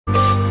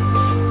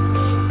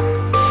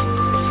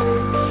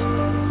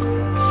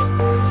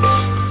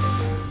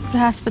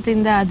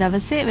බ්‍රහස්පතින්දා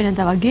දවසේ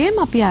වෙනදා වගේම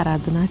අපි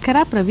ආරාධනා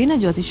කරා ප්‍රවීණ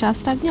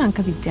ජ්‍යොතිෂාස්ත්‍රඥ අංක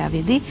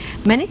විද්‍යාවේදී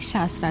මැණික්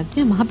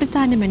ශාස්ත්‍රඥ මහ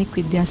බ්‍රිතාන්‍ය මැණික්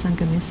විද්‍යා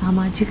සංගමයේ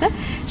සමාජික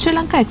ශ්‍රී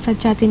ලංකා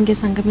එක්සත් ජාතීන්ගේ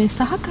සංගමයේ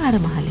සහකාර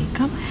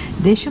මහලේකම්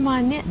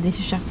දේශමාන්‍ය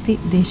දේශශක්ති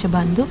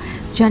දේශබන්දු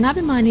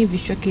ජනාභිමානී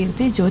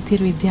විශ්වකීර්ති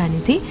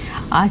ජ්‍යොතිර්විද්‍යානිති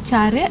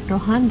ආචාර්ය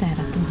රොහාන්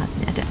දයරත්න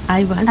මහත්මයාට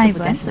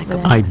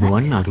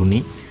අයිබෝන් අරුණි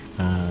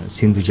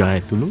සින්දුජා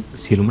ඇතුළු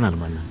සියලුම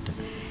නරඹන්නන්ට.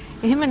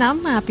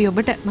 එහෙමනම් අපි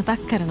ඔබට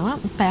මතක් කරනවා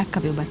පැයක්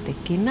අපි ඔබත්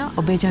එක්ක ඉන්න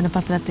ඔබේ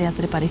ජනපත්‍රත්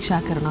අතර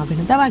පරීක්ෂා කරනවා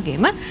වෙනදා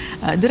වගේම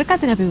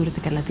දුරකථන අපි විවෘත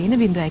කරලා තියෙන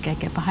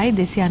 0115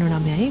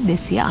 299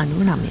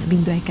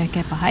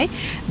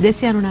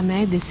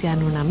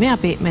 299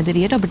 අපේ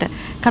මැදිරියට ඔබට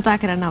කතා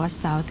කරන්න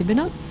අවස්ථාව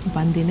තිබෙනවා.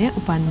 උපන් දිනය,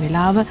 උපන්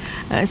වේලාව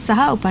සහ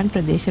උපන්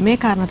ප්‍රදේශ මේ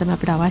කාරණා තමයි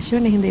අපිට අවශ්‍ය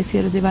වෙන. හින්දා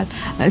සියලු දේවල්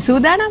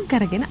සූදානම්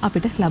කරගෙන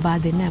අපිට ලබා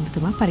දෙන්න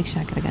අමතුමා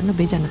පරීක්ෂා කරගන්න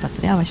ඔබේ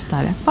ජනපත්‍රයේ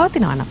අවශ්‍යතාවයක්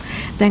පවතිනවා නම්.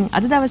 දැන්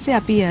අද දවසේ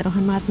අපි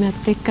රොහන්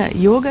මහත්මයාත් එක්ක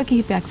යෝග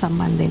කිහිපයක්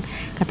සම්බන්ධයෙන්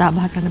කතා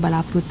බහ කරන්න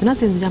බලාපොරොත්තු වෙනවා.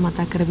 සින්දුජා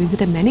මතක් කර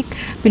විදිහට මැණික්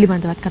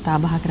පිළිබඳවත් කතා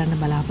බහ කරන්න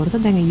බලාපොරොත්තු.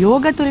 දැන්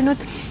යෝග තුලිනුත්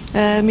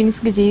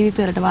මිනිසුගේ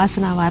ජීවිතවලට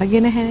වාසනාව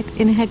අරගෙන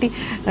එන හැටි,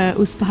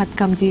 උස්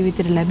පහත්කම්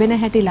ජීවිතේට ලැබෙන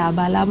හැටි,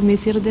 ලාභාලාභ මේ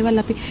සියලු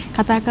දේවල් අපි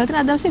කතා කරලා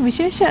තියෙනවා. අද දවසේ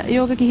විශේෂ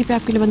යෝග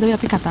කිහිපයක් පිළිබඳව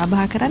අපි කතා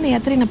බහ කරන්නේ. ඒ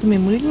අතරින් අපි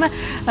මේ මුලින්ම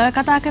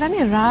කතා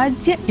කරන්නේ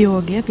රාජ්‍ය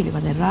යෝගය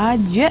පිළිබඳව.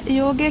 රාජ්‍ය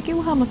යෝගය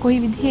කිව්වහම කොයි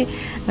විදිහේ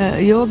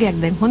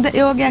යෝගයක්ද? දැන් හොඳ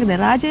යෝගයක්ද?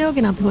 රාජ්‍ය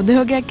යෝගය නම් අපි හොඳ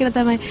යෝගයක් කියලා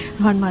තමයි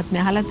රොහන්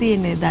මහත්මයා අහලා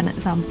තියෙන්නේ. ධන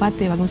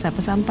සම්පත් ඒ වගේම සැප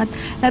සම්පත්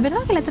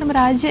ලැබෙනවා කියලා. එතරම්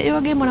රාජ්‍ය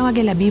යෝගයේ මොන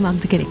වගේ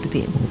ලැබීමක්ද කෙනෙක්ට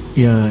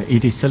තියෙන්නේ?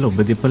 ඊට ඉස්සෙල්ලා ඔබ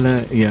දෙපළ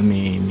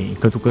මේ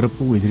එකතු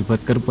කරපු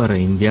ඉදිරිපත් කරපු අර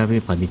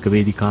ඉන්දියාවේ පදික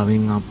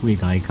වේදිකාවෙන් ආපු ඒ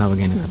ගායිකාව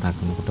ගැන කතා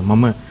කරනකොට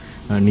මම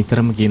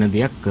නිතරම කියන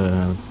දෙයක්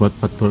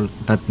පුවත්පත්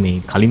වලටත්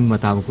මේ කලින්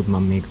වතාවකුත්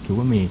මම මේක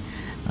කිව්වා මේ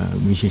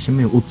විශේෂයෙන්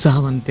මේ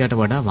උත්සාහවන්තයාට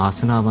වඩා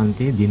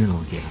වාසනාවන්තයේ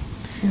දිනනවා කියලා.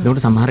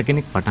 ඒකට සමහර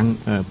කෙනෙක්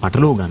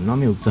පටලව ගන්නවා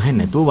මේ උත්සාහය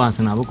නැතුව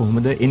වාසනාව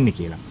කොහොමද එන්නේ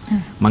කියලා.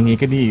 මම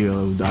ඒකදී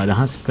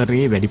අදහස්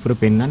කරේ වැඩිපුර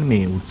පෙන්වන්න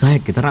මේ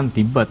උත්සාහයක් තරම්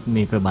තිබ්බත්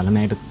මේක බලන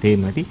අයට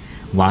තේරෙන්නේ නැති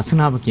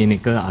වාසනාව කියන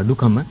එක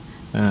අඩුකම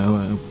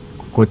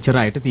කොච්චර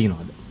අයට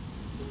තියෙනවද.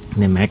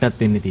 දැන්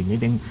මටත් එන්නේ තියෙන්නේ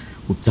දැන්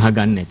උත්සාහ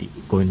ගන්න නැති.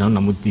 කොහෙන්ද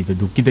නමුත්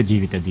දුක්ඛිත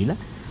ජීවිත දීලා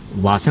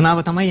වාසනාව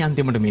තමයි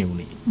අන්තිමට මේ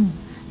වුනේ.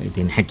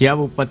 ඉතින්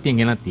හැකියාව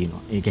උප්පත්තියෙන් ගෙනත්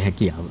තියෙනවා. ඒක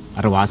හැකියාව.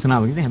 අර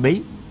වාසනාව කියන්නේ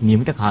හැබැයි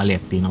නියමිත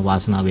කාලයක් තියෙනවා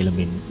වාසනාව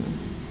ලැබෙන්නේ.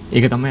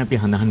 ඒක තමයි අපි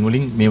හඳහන්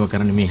වලින් මේව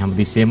කරන්නේ. මේ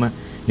හැමතිස්සෙම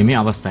නෙමේ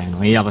අවස්ථා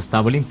යනවා. ඒ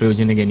අවස්ථාව වලින්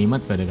ප්‍රයෝජන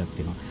ගැනීමත් වැදගත්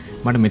වෙනවා.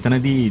 මට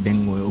මෙතනදී දැන්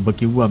ඔබ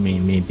කිව්වා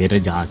මේ පෙර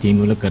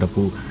ජාතීන් වල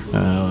කරපු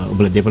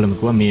ඔබලා දෙපළම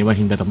කිව්වා මේවා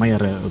හින්දා තමයි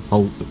අර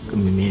පව්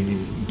මේ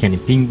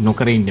කියන්නේ පින්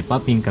නොකර ඉන්න එපා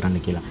පින් කරන්න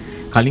කියලා.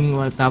 කලින්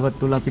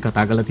වතාවත් වල අපි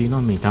කතා කරලා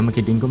තියෙනවා මේ තම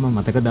කෙටින්කම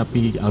මතකද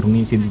අපි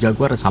අරුණී සින්දුජා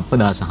කිව්වා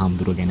සප්පදාස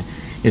හාමුදුරුවෝ ගැන.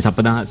 ඒ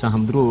සප්පදාස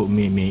හාමුදුරුවෝ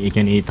මේ ඒ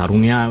කියන්නේ ඒ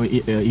තරුණයා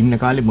ඉන්න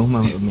කාලේ බොහොම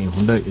මේ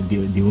හොඳ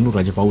දියුණු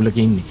රජ පවුලක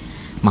ඉන්නේ.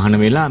 මහාන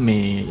වෙලා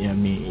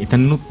මේ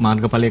එතනනුත්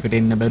මාර්ගඵලයකට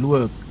එන්න බැලුව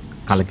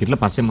කලකිරලා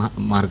පස්සේ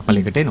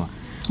මාර්ගඵලයකට එනවා.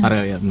 අර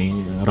මේ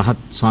රහත්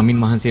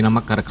ස්වාමින් වහන්සේ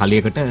නමක් අර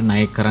කලයකට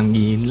ණයක් කරන්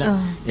ගිහිල්ලා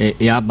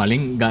එයා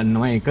බලෙන්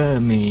ගන්නවා ඒක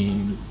මේ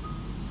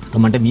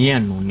තමන්ට මිය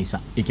යන්න ඕන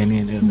නිසා. ඒ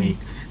කියන්නේ මේ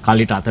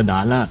කලයට අත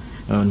දාලා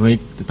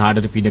නොයෙක්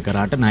තාඩට පිට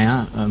කරාට ණය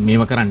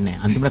මේව කරන්නේ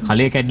නැහැ. අන්තිමට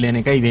කලය කැඩලා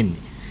යන එකයි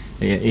වෙන්නේ.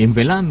 එම්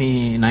වෙලා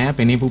මේ ණය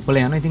පෙනේ පුප්පල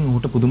යනවා. ඉතින්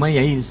ඔහුට පුදුමයි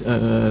ඇයි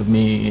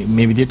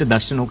මේ විදිහට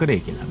දර්ශන නොකරේ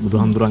කියලා.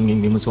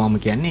 බුදුහාමුදුරන්ගෙන් විමසුවාම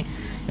කියන්නේ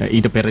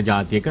ඊට පෙර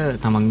ජාතියක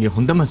තමන්ගේ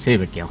හොඳම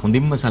සේවකයා,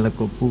 හොඳින්ම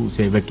සලකපු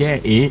සේවකයා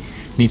ඒ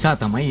නිසා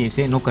තමයි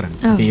ඒසේ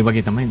නොකරන්නේ. ඒ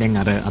වගේ තමයි දැන්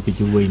අර අපි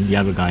කිව්ව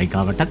ඉන්දියාවේ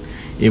ගායිකාවටත්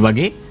ඒ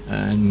වගේ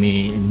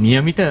මේ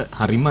નિયમિત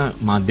හරිම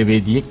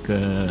මාධ්‍යවේදියෙක්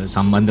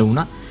සම්බන්ධ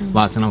වුණා.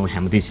 වාසනාව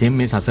හැමතිස්සෙම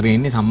මේ සසරේ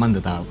ඉන්නේ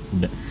සම්බන්ධතාව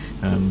උඩ.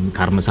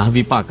 කර්ම සහ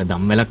විපාක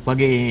ධම්මලක්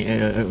වගේ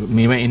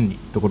මේවා එන්නේ.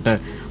 එතකොට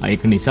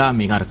ඒක නිසා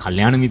මේක අර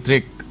කල්යාණ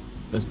මිත්‍රෙක්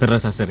පෙර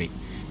සසරේ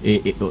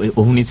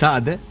ඔහු නිසා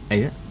අද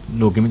අය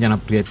ලෝකෙම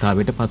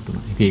ජනප්‍රියතාවයට පත්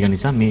වුණා. ඉතින් ඒක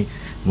නිසා මේ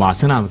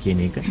වාසනාව කියන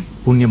එක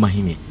පුණ්‍ය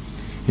මහිමය.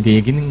 ඉතින්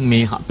ඒකින්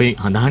මේ අපේ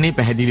හඳහනේ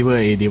පැහැදිලිව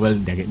මේ දේවල්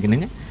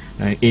දැකගෙන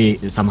ඒ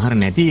සමහර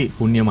නැති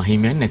පුණ්‍ය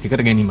මහිමයන් නැති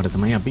කර ගැනීමට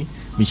තමයි අපි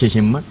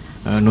විශේෂයෙන්ම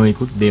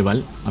නොයෙකුත්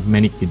දේවල් අපි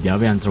මැණික්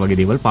විද්‍යාව යන්ත්‍ර වගේ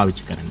දේවල්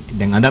පාවිච්චි කරන්නේ.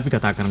 දැන් අද අපි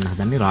කතා කරන්න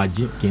හදන්නේ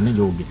රාජ්‍ය කියන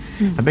යෝගය.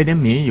 හැබැයි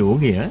දැන් මේ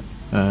යෝගය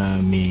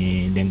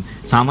මේ දැන්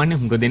සාමාන්‍ය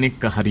හුඟ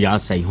දෙනෙක් හරි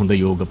ආසයි හොඳ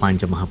යෝග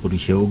පංච මහ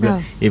පුරුෂ යෝග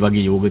ඒ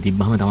වගේ යෝග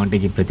තිබ්බහම තමන්ට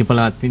ඒකේ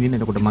ප්‍රතිඵලات විඳින්න.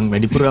 එතකොට මම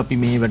වැඩිපුර අපි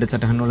මේ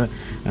වැඩසටහන් වල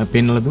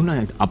පෙන්වලා දුන්නා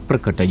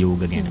අප්‍රකට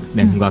යෝග ගැන.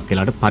 දැන් හුඟක්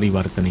වෙලාවට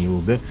පරිවර්තන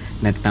යෝග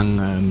නැත්නම්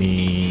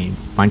මේ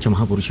පංච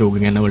මහ පුරුෂ යෝග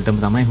ගැන වලටම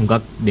තමයි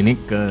හුඟක්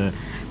දෙනෙක්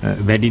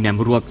වැඩි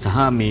නැඹුරුවක්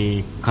සහ මේ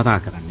කතා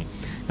කරන්නේ.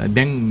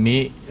 දැන්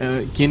මේ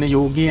කියන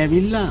යෝගය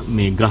ඇවිල්ලා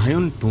මේ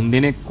ග්‍රහයන් 3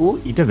 දෙනෙක්කෝ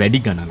ඊට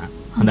වැඩි ගණනක්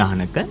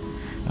හඳහනක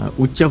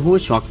උච්ච හෝ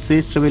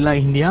ශක්ෂේෂ්ඨ වෙලා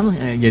හිඳියාම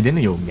යෙදෙන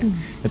යෝගයක්.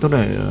 එතකොට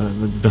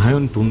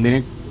ග්‍රහයන් 3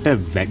 දෙනෙක්ට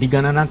වැඩි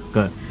ගණනක්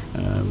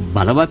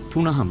බලවත්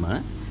වුණාම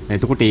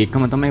එතකොට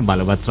ඒකම තමයි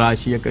බලවත්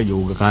රාශියක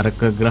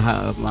යෝගකාරක ග්‍රහ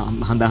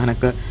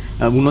හඳහනක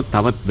වුණොත්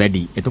තවත්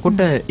වැඩි.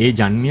 එතකොට ඒ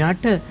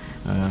ජන්මයාට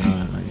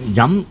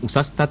යම්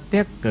උසස්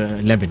තත්ත්වයක්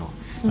ලැබෙනවා.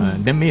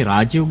 දැන් මේ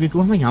රාජ්‍යෝගය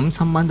කිව්වම යම්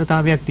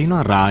සම්බන්ධතාවයක්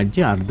තියෙනවා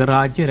රාජ්‍ය අර්ධ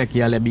රාජ්‍ය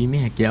රැකියා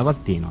ලැබීමේ හැකියාවක්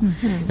තියෙනවා.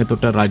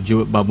 එතකොට රජු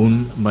බබුන්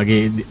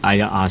වගේ අය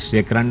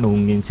ආශ්‍රය කරන්න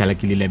ඔවුන්ගෙන්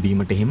සැලකිලි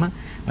ලැබීමට එහෙම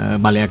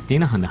බලයක්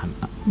තියෙන හඳහන්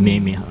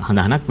මේ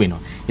හඳහනක්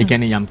වෙනවා. ඒ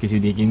කියන්නේ යම් කිසි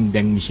විදිහකින්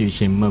දැන්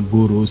විශේෂයෙන්ම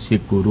ගුරු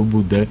සිකුරු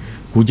බුද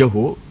කුජ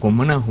හෝ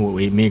කොමන හෝ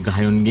මේ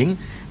ග්‍රහයන්ගෙන්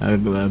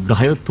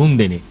ග්‍රහය 3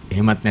 දෙනෙක්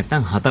එහෙමත්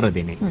නැත්නම් 4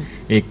 දෙනෙක්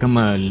ඒකම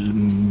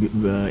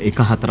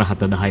 1 4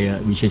 7 10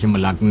 විශේෂයෙන්ම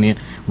ලග්නය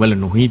වල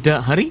නොහිට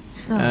හරි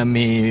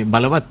මේ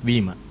බලවත්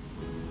වීම.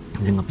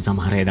 දැන් අපි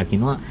සමහර අය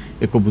දකින්නවා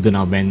එක්ක බුද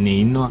 9 වෙන්නේ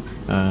ඉන්නවා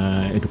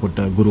එතකොට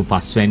ගුරු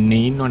 5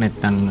 වෙන්නේ ඉන්නවා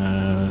නැත්නම්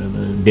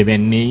 2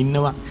 වෙන්නේ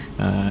ඉන්නවා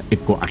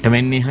එක්ක 8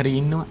 වෙන්නේ හරි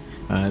ඉන්නවා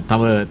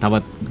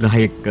තවත්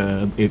ග්‍රහයෙක්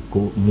එක්ක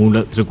මූල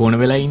ත්‍රිකෝණ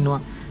වෙලා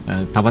ඉන්නවා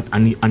තවත්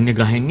අන්‍ය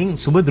ග්‍රහයන්ගෙන්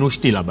සුබ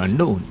දෘෂ්ටි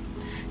ලබන්න ඕනේ.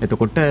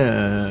 එතකොට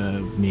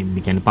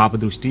මේ කියන්නේ පාප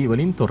දෘෂ්ටි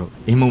වලින් තොරව.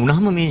 එහෙම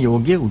වුණාම මේ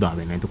යෝගය උදා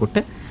වෙනවා. එතකොට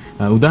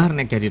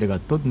උදාහරණයක් ඇරෙට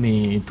ගත්තොත්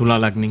මේ තුලා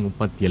ලග්නෙන්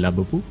උප්පත්තිය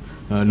ලැබපු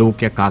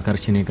ලෝකයක්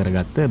ආකර්ෂණය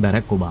කරගත්ත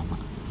බැරක් ඔබාමා.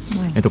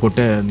 එතකොට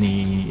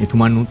මේ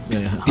එතුමන්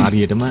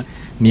හරියටම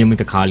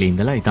નિયમિત කාලේ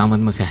ඉඳලා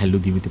ඊටාත්ම සැහැල්ලු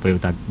ජීවිත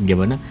ප්‍රයෝතක්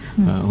ගෙවන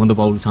හොඳ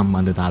පෞල්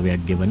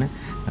සම්බන්ධතාවයක් ගෙවන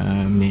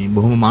මේ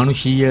බොහොම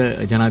මානුෂීය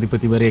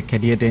ජනාධිපතිවරයෙක්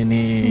හැටියට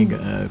එනේ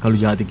කළු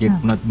ජාතිකයෙක්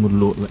වුණත්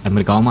මුළු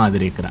ඇමරිකාවම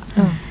ආදරය කරා.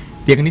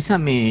 ඒක නිසා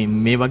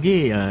මේ වගේ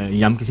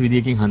යම් කිසි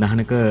විදියකින්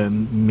හඳහනක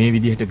මේ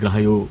විදිහට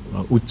ග්‍රහයෝ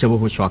උච්චව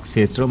හෝ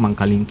ශක්ෂේත්‍රව මම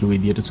කලින් කිව්ව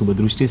විදිහට සුබ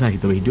දෘෂ්ටි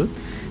සහිතව හිටියොත්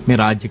මේ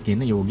රාජ්‍ය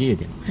කියන යෝගය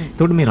දෙනවා.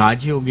 එතකොට මේ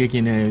රාජ්‍ය යෝගය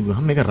කියන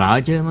මේක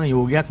රාජ්‍යම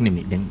යෝගයක්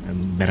නෙමෙයි. දැන්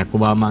බැරක්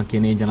ඔබාමා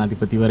කියන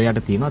ජනාධිපතිවරයාට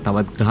තියෙනවා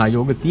තවත් ග්‍රහ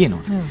යෝග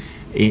තියෙනවා.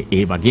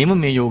 ඒ වගේම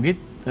මේ යෝගෙත්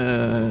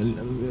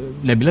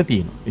ලැබිලා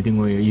තියෙනවා. ඉතින්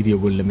ඔය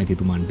ඊරියගොල්ල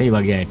මැතිතුමන්ට ඒ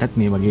වගේ අයටත්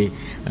මේ වගේ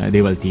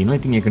දේවල් තියෙනවා.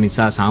 ඉතින් ඒක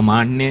නිසා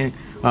සාමාන්‍ය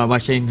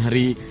වශයෙන්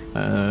හරි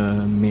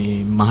මේ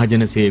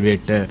මහජන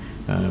සේවයට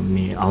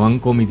මේ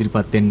අවංකවම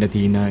ඉදිරිපත් වෙන්න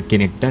තියෙන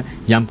කෙනෙක්ට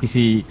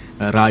යම්කිසි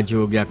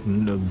රාජ්‍යෝගයක්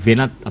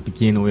වෙනත් අපි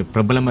කියන ඔය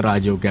ප්‍රබලම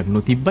රාජ්‍යෝගයක්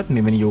නොතිබ්බත්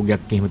මෙවැනි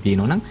යෝගයක් එහෙම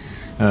තියෙනවා නම්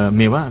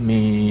මේවා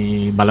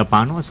මේ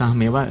බලපානවා සහ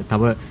මේවා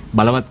තව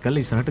බලවත්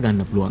කරලා ඉස්සරහට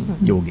ගන්න පුළුවන්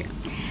යෝගයක්.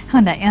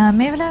 හොඳයි.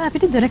 මේ වෙලාවේ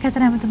අපිට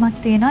දුරකථන ඇමතුමක්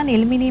තියෙනවා.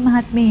 නිල්මිනී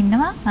මහත්මිය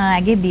ඉන්නවා.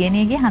 ඇගේ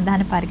දියණියගේ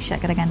හඳහන පරීක්ෂා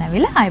කරගන්න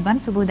ඇවිල්ලා. ආයුබෝවන්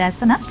සුබ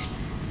උදෑසන.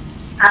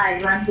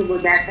 ආයුබෝවන් සුබ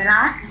උදෑසන.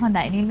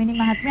 හොඳයි. නිල්මිනී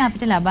මහත්මිය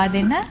අපිට ලබා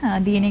දෙන්න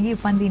දියණියගේ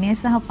උපන් දිනය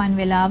සහ උපන්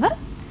වේලාව.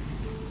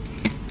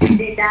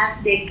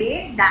 2002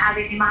 10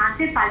 වෙනි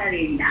මාසේ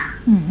පළවෙනිදා.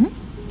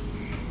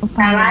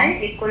 දවල්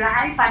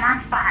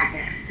 11:55ට.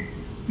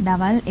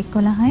 දවල්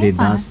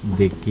 11:55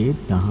 2002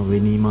 10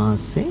 වෙනි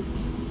මාසේ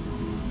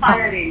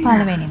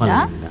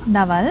පළවෙනිදා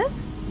දවල්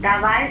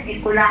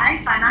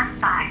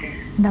 11:55ට.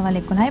 දවල්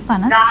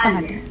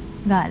 11:55ට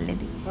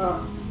ගාල්ලේදී.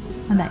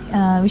 හොඳයි.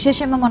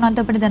 විශේෂයෙන්ම මොනවද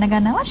අපිට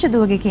දැනගන්න අවශ්‍ය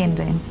දුවගේ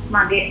කේන්ද්‍රයෙන්?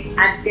 මගේ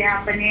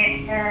අධ්‍යාපනයේ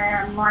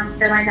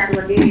මොන්තරයි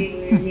දරුවගේ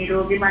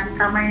නිරෝගීමත්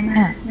තමයි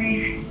මේ.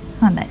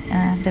 හොඳයි.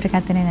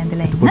 දුරකථනේ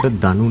නැදලා ඉන්න. එතකොට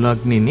ධනු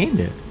ලග්නේ නේද?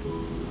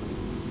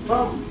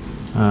 ඔව්.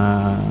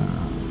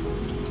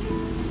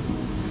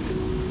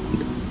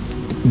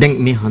 දැන්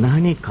මේ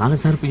හඳහනේ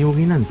කාලසර්ප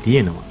යෝගී නම්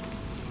තියෙනවා.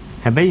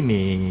 හැබැයි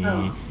මේ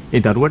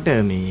ඒ දරුවට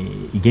මේ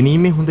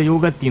ඉගෙනීමේ හොඳ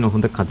යෝගයක් තියෙනවා.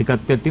 හොඳ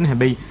කතිකත්වයක් තියෙනවා.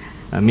 හැබැයි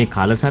මේ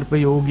කාලසර්ප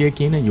යෝගය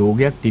කියන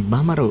යෝගයක්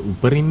තිබ්බම අර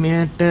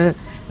උපරිමයට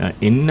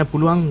එන්න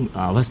පුළුවන්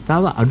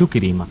අවස්ථාව අඩු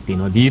කිරීමක්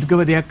තියෙනවා. දීර්ඝව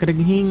දෙයක් කර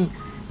ගිහින්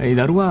ඒ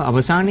දරුවා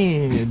අවසානයේ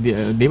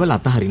දේවල්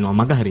අතහරිනවා,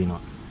 මග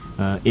හරිනවා.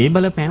 ඒ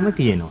බලපෑම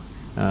තියෙනවා.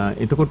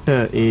 එතකොට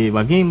ඒ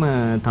වගේම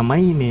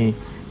තමයි මේ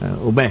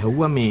ඔබ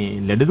ඇහුවා මේ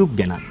ලෙඩ දුක්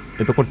ගැන.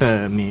 එතකොට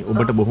මේ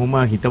ඔබට බොහොම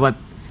හිතවත්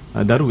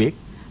දරුවෙක්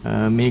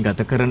මේ ගත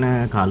කරන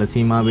කාල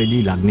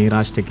සීමාවේදී ලග්නේ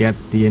රාෂ්ටකයක්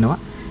තියෙනවා.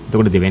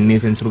 එතකොට දෙවැන්නේ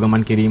සෙන්සුරු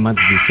ගමන් කිරීමත්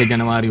 20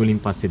 ජනවාරි වලින්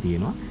පස්සේ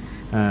තියෙනවා.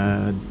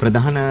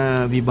 ප්‍රධාන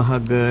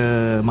විභාග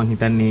මම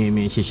හිතන්නේ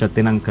මේ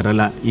ශිෂ්‍යත්වයෙන් නම්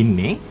කරලා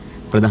ඉන්නේ.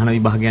 ප්‍රධාන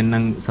විභාගයන්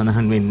නම්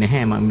සඳහන් වෙන්නේ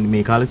නැහැ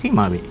මේ කාල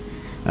සීමාවේ.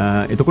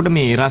 එතකොට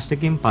මේ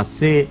රාෂ්ටකයෙන්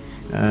පස්සේ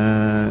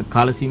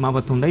කාල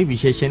සීමාවත් හොඳයි.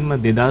 විශේෂයෙන්ම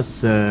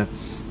 2000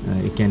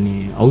 ඒ කියන්නේ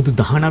අවුරුදු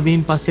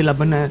 19න් පස්සේ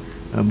ලබන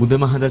බුධ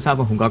මහදසාව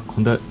හුඟක්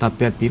හොඳ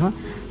තත්ත්වයක් තියෙනවා.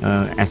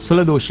 ඇස්වල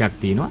දෝෂයක්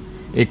තියෙනවා.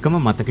 එකම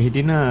මතක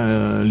හිටින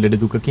ලෙඩ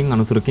දුකකින්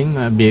අනුතරකින්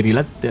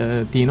බේරිලත්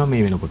තියෙනවා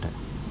මේ වෙනකොට.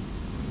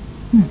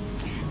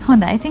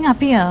 හොඳයි. ඉතින්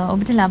අපි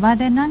ඔබට ලබා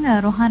දෙන්නම්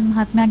රෝහන්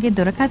මහත්මයාගේ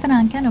දුරකථන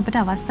අංකයන්. ඔබට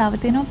අවස්ථාව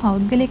තියෙනවා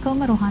පෞද්ගලිකවම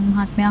රෝහන්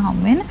මහත්මයා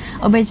හමු වෙන්න.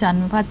 ඔබේ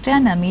ජන්ම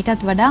පත්‍රයන්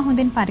මීටත් වඩා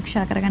හොඳින්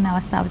පරීක්ෂා කරගන්න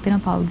අවස්ථාව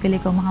තියෙනවා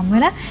පෞද්ගලිකවම හමු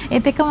වෙලා.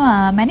 ඒත් එක්කම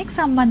මැනික්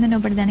සම්බන්ධව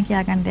ඔබට දැන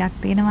කියා ගන්න දෙයක්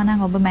තියෙනවා නම්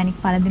ඔබ මැනික්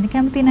පළදින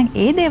කැමති නම්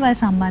ඒ දේවල්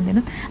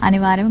සම්බන්ධනොත්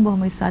අනිවාර්යයෙන්ම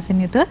බොහොම විශ්වාසයෙන්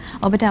යුතුව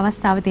ඔබට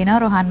අවස්ථාව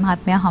තියෙනවා රෝහන්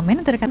මහත්මයා හමු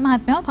වෙන්න. දුරකථන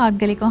මහත්මයාව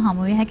පෞද්ගලිකව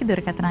හමු විය හැකි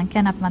දුරකථන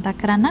අංකයන් අපි මතක්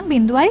කරන්නම්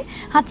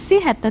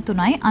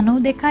 0.773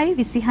 92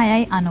 26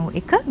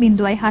 91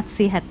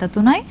 0.773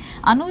 73යි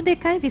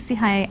 92යි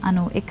 26යි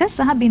 91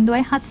 සහ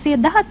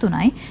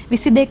 0713යි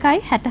 22යි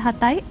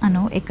 67යි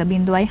 91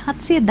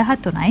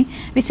 0713යි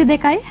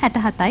 22යි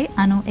 67යි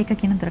 91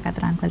 කියන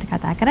දුරකථන අංක වලට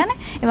කතා කරන්න.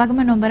 ඒ වගේම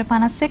නම්බර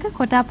 51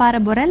 කොටාපාර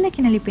බොරැල්ල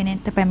කියන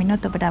ලිපිනෙට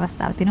පැමිණොත් ඔබට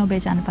අවස්ථාවක් තියෙනවා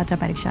ඔබේ ජනපත්‍ර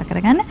පරීක්ෂා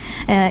කරගන්න.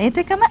 ඒත්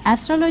එක්කම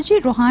ඇස්ට්‍රොලොජි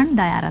රොහාන්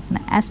දයාරත්න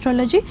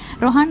ඇස්ට්‍රොලොජි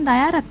රොහාන්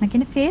දයාරත්න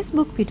කියන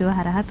Facebook පිටුව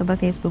හරහා ඔබ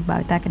Facebook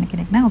භාවිතා කරන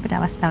කෙනෙක් නම් ඔබට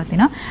අවස්ථාවක්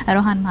තියෙනවා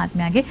රොහාන්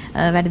මහත්මයාගේ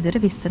වැඩිදුර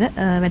විස්තර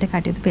වැඩ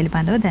කටයුතු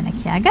පිළිබඳව දැන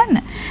කියා ගන්න.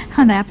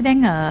 හොඳයි අපි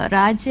දැන්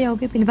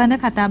රාජ්‍යයෝගය පිළිබඳව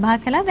කතා බහ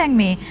කළා. දැන්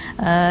මේ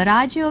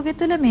රාජ්‍යයෝගය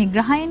තුළ මේ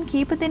ග්‍රහයන්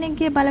කීප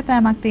දෙනෙක්ගේ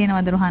බලපෑමක්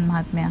තියෙනවද රොහාන්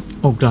මහත්මයා?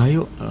 ඔව්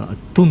ග්‍රහයෝ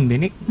 3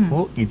 දෙනෙක්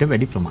හෝ ඊට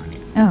වැඩි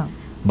ප්‍රමාණයක්. ඔව්.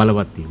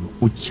 බලවත් වීම,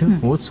 උච්ච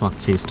හෝ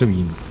ස්වක්ෂේෂ්ඨ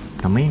වීම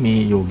තමයි මේ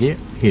යෝගයේ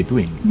හේතු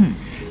වෙන්නේ.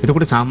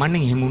 එතකොට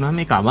සාමාන්‍යයෙන් එහෙම වුණාම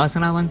මේක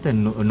අවාසනාවන්ත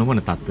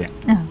නොවන තත්වයක්.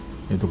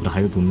 එතකොට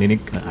ග්‍රහයෝ 3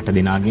 දෙනෙක් 8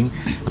 දෙනාගෙන්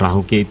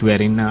රාහු කේතු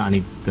ඇරෙන්න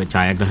අනිත්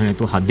ඡායාග්‍රහණ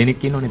නැතුව 7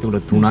 දෙනෙක් ඉන්නවනේ.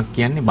 එතකොට 3ක්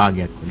කියන්නේ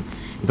භාගයක් වෙන්නේ.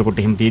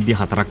 එතකොට එහෙම තියෙද්දි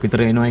 4ක්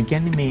විතර එනවා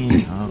කියන්නේ මේ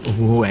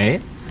ඔහු ඇය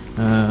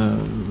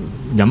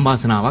යම්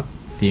වාසනාවක්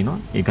තියෙනවා.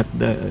 ඒකත්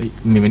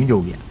මෙවැනි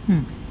යෝගයක්.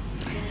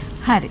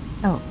 හරි.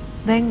 ඔව්.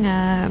 දැන්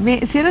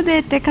මේ සියලු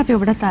දේත් එක්ක අපි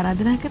ඔබට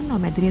ආරාධනා කරනවා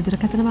මැදිරිය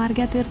දුරකථන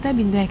මාර්ගයත් විවෘතයි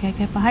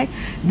 0115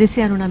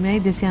 299යි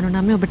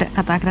 299 ඔබට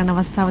කතා කරන්න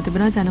අවස්ථාව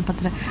තිබෙනවා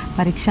ජනපත්‍ර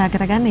පරීක්ෂා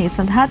කරගන්න. ඒ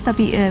සඳහාත්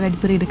අපි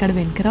වැඩිපුර ඉඩකඩ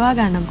වෙන් කරවා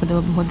ගන්න. මොකද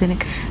බොහෝ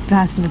දෙනෙක්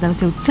බ්‍රහස්පති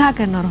දවසේ උත්සාහ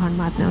කරනවා රොහන්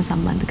මහත්මයාව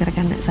සම්බන්ධ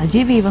කරගන්න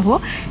සජීවීව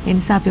හෝ. ඒ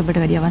නිසා අපි ඔබට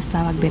වැඩි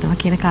අවස්ථාවක් දෙනවා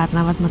කියන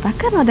කාරණාවත් මතක්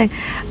කරනවා. දැන්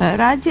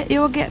රාජ්‍ය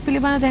යෝගය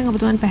පිළිබඳව දැන්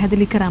ඔබතුමන්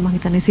පැහැදිලි කරා මම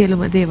හිතන්නේ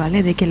සියලුම දේවල්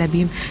නේද? ඒකේ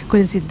ලැබීම්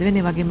කොහෙද සිද්ධ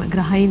වෙන්නේ? වගේම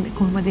ග්‍රහයින්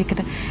කොහොමද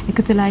ඒකට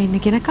එකතු වෙලා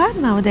ඉන්නේ කියන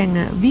කාරණාව. දැන්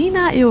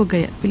වීණා යෝගය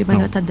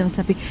පිළිබඳව අද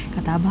දවසේ අපි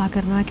කතා බහ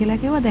කරනවා කියලා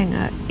කිව්වා. දැන්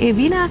ඒ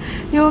වීණා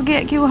යෝගය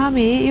කිව්වහම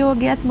ඒ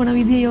යෝගයත් මොන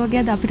විදිහේ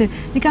යෝගයක්ද අපිට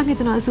නිකන්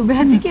හිතනවා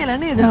සුභයති කියලා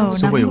නේද?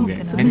 සුභ යෝගය.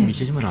 දැන්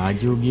විශේෂම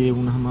රාජ්‍යෝගයේ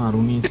වුණාම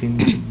අරුණී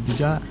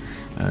සින්දුජා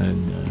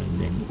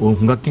දැන්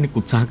හුඟක්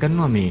කෙනෙක් උත්සාහ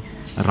කරනවා මේ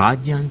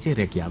රාජ්‍යාංශයේ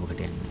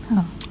රැකියාවකට යන්න.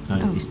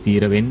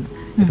 ස්ථීර වෙන්න.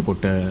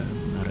 එතකොට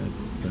අර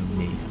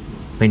මේ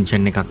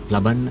පෙන්ෂන් එකක්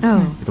ලබන්න.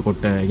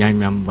 එතකොට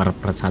යම්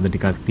වරප්‍රසාද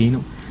ටිකක්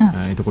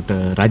තියෙනවා. එතකොට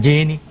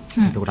රජේනේ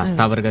එතකොට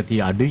අස්ථාවර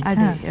ගතිය අඩුයි.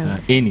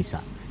 ඒ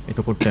නිසා.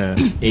 එතකොට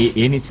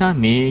ඒ නිසා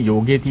මේ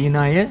යෝගයේ තියෙන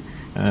අය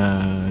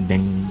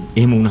දැන්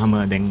එහෙම වුණාම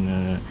දැන්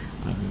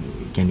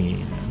කියන්නේ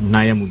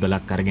ණය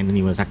මුදලක් අරගෙන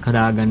නිවසක්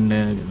හදාගන්න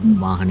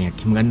වාහනයක්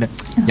හිම ගන්න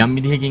යම්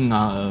විදිහකින්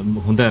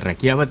හොඳ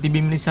රැකියාවක්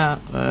තිබීම නිසා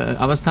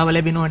අවස්ථාව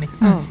ලැබෙනවනේ.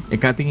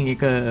 ඒක අතින්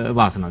ඒක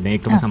වාසනාවක්. දැන්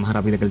ඒකම සමහර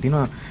අපි දැකලා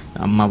තියෙනවා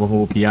අම්මව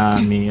හෝ පියා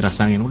මේ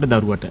රසායන යනකොට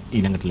දරුවට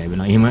ඊළඟට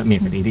ලැබෙනවා. එහෙම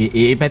මේකට. ඉතින්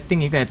ඒ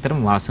පැත්තෙන් ඒක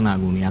ඇත්තටම වාසනා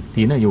ගුණයක්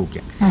තියෙන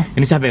යෝගයක්. ඒ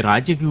නිසා අපි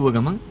රාජ්‍ය කිව්ව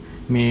ගමන්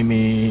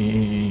මේ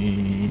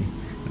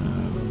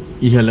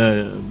ඉහළ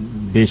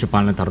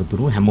දේශපාලන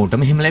තනතුරු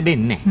හැමෝටම එහෙම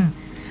ලැබෙන්නේ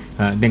නැහැ.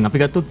 දැන් අපි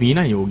ගත්තොත්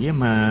වීණා යෝගියම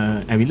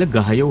ඇවිල්ලා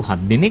ග්‍රහයෝ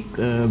 7 දෙනෙක්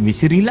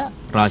විසිරිලා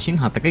රාශින්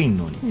 7ක ඉන්න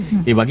ඕනේ.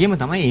 ඒ වගේම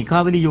තමයි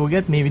ඒකාවලි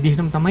යෝගයත් මේ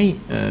විදිහටම තමයි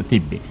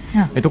තිබ්බේ.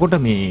 එතකොට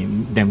මේ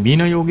දැන්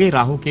වීණා යෝගයේ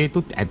රාහු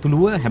කේතුත්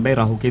ඇතුළුව හැබැයි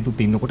රාහු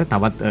කේතුත් ඉන්නකොට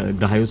තවත්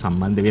ග්‍රහයෝ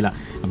සම්බන්ධ වෙලා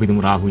අපි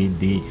තුමු රාහු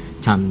ඉද්දී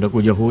චන්ද්‍ර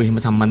කුජ හෝ එහෙම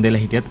සම්බන්ධ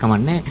වෙලා හිටියත්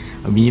කමන්නේ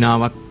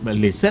වීණාවක්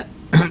ලෙස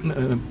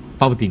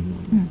පවතින්න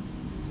ඕනේ.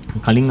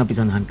 කලින් අපි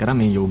සඳහන් කරා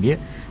මේ යෝගය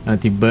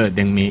තිබ්බ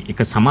දැන් මේ එක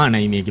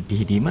සමානයි මේකේ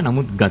පිහිටීම.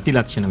 නමුත් ගති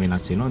ලක්ෂණ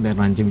වෙනස් වෙනවා. දැන්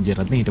රංජ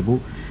විජයරත්න හිටපු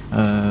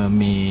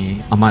මේ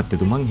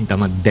අමාත්‍යතුමන්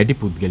හිතම දැඩි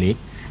පුද්ගලයෙක්.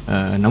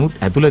 නමුත්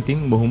ඇතුළතින්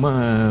බොහොම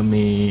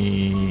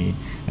මේ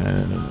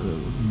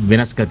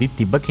වෙනස් ගති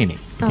තිබ්බ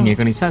කෙනෙක්. ඉතින්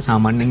ඒක නිසා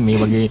සාමාන්‍යයෙන් මේ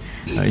වගේ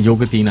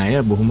යෝග තියන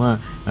අය බොහොම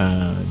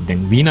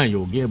දැන් වීණා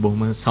යෝගය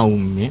බොහොම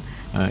සෞම්‍ය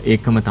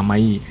ඒකම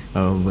තමයි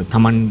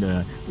තමන්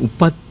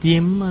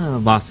උපත්තියෙම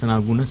වාසනා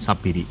ගුණ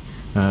සපිරි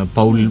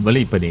පෞල් වල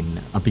ඉපදෙන්න.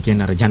 අපි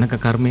කියන අර ජනක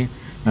කර්මය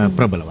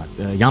ප්‍රබලවත්.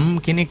 යම්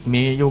කෙනෙක්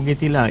මේ යෝගයේ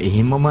තියලා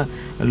එහෙමම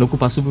ලොකු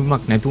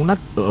පසුබිමක් නැති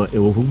වුණත්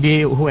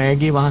ඔහු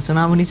ඇයගේ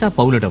වාසනාව නිසා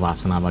පවුලට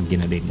වාසනාවක්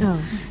ගෙන දෙන්න.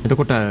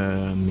 එතකොට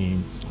මේ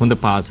හොඳ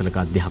පාසලක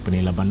අධ්‍යාපනය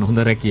ලබන්න,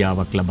 හොඳ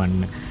රැකියාවක්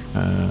ලබන්න,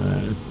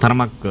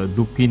 තරමක්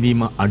දුක්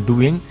විඳීම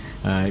අඩුවෙන්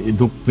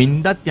දුක්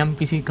විඳත් යම්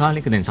කිසි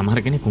කාලයක දැන් සමහර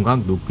කෙනෙක්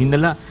හුඟක් දුක්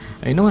විඳලා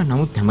එනවා.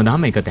 නමුත්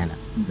හැමදාම එක තැන.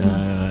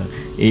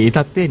 ඒ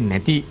තත්ත්වේ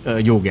නැති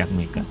යෝගයක්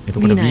මේක.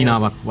 එතකොට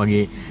වීණාවක්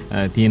වගේ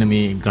තියෙන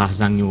මේ ග්‍රහ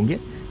සංයෝගය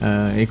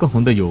ඒක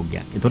හොඳ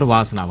යෝගයක්. ඒතර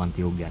වාසනාවන්ත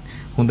යෝගයක්.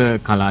 හොඳ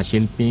කලා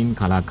ශිල්පීන්,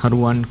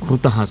 කලාකරුවන්,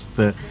 කෘතහස්ත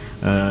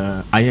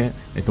අය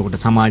එතකොට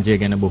සමාජය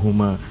ගැන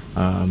බොහොම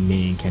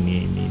මේ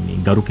කියන්නේ මේ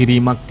ගරු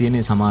කිරීමක්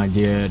තියෙන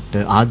සමාජයට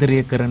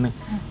ආදරය කරන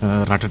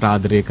රටට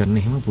ආදරය කරන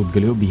එහෙම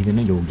පුද්ගලයෝ බිහි වෙන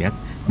යෝගයක්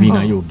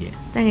වීණා යෝගය.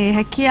 දැන් ඒ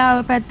හැකියාව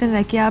පැත්තෙන්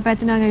රැකියාව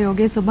පැත්තෙන්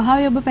යෝගයේ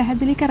ස්වභාවය ඔබ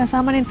පැහැදිලි කරා.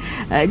 සාමාන්‍යයෙන්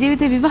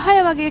ජීවිතේ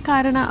විවාහය වගේ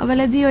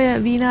කාරණාවලදී ඔය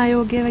වීණා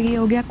යෝගය වගේ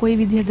යෝගයක් කොයි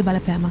විදිහද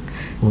බලපෑමක්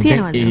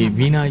තියෙනවද? ඒ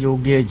වීණා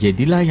යෝගය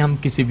ජෙදිලා යම්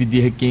කිසි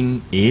විදිහකින්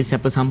ඒ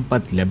සැප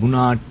සම්පත්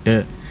ලැබුණාට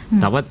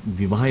තවත්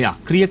විවාහය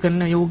අක්‍රිය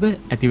කරන යෝග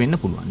ඇති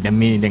වෙන්න පුළුවන්. දැන්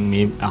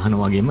මේ අහන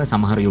වගේම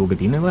සමහර යෝග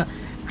තියෙනවා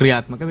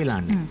ක්‍රියාත්මක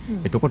වෙලා නැහැ.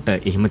 එතකොට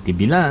එහෙම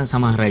තිබිලා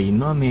සමහර අය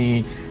ඉන්නවා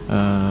මේ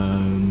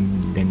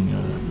දැන්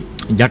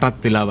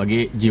යටත් වෙලා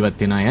වගේ ජීවත්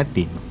වෙන අයත්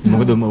ඉන්නවා.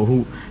 මොකද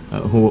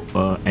ඔහු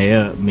ඇය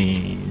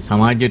මේ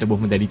සමාජයට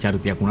බොහොම දැඩි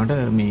චරිතයක්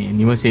වුණාට මේ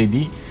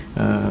නිවසේදී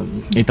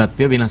ඒ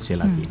තත්ත්වය වෙනස්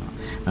වෙලා තියෙනවා.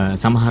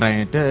 සමහර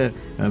අයට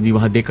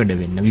විවාහ දෙකඩ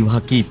වෙන්න විවාහ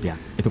කීපයක්.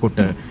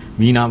 එතකොට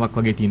වීණාවක්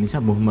වගේ තියෙන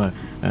නිසා බොහොම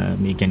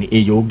මේ කියන්නේ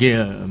ඒ යෝග්‍ය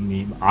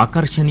මේ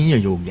ආකර්ෂණීය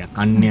යෝගයක්.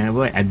 අන්‍යව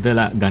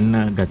ඇදලා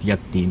ගන්න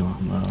ගතියක් තියෙනවා.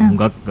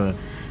 හුඟක්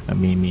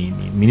මේ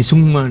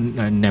මිනිසුන්ව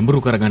නැඹුරු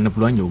කරගන්න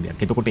පුළුවන් යෝගයක්.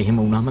 එතකොට එහෙම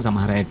වුණාම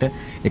සමහර අයට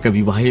ඒක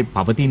විවාහයේ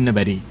පවතින්න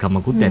බැරි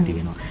කමකුත් ඇති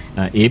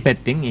වෙනවා. ඒ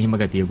පැත්තෙන් එහෙම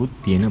ගතියකුත්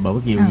තියෙන බව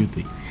කිය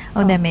යුතුයි.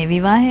 ඔව් දැන් මේ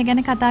විවාහය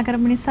ගැන කතා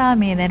කරපු නිසා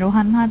මේ දැන්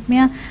රෝහන්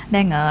මහත්මයා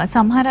දැන්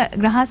සමහර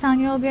ග්‍රහ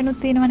සංයෝගයනුත්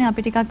තියෙනවනේ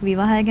අපි ටිකක්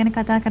විවාහය ගැන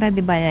කතා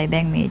කරද්දි බයයි.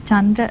 දැන් මේ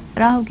චන්ද්‍ර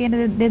රාහු කියන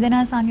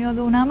දෙදෙනා සංයෝග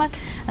වුණාමත්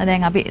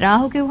දැන් අපි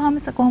රාහු කිව්වහම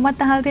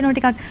කොහොමත් අහලා තියෙනවා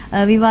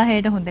ටිකක්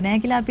විවාහයට හොඳ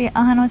නැහැ කියලා අපි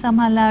අහනවා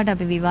සමහරවිට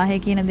අපි විවාහය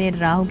කියන දේ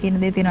රාහු කියන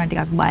දේ තියෙනවා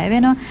ටිකක් බය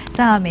වෙනවා.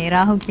 සහ මේ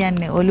රාහු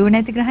කියන්නේ ඔළුව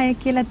නැති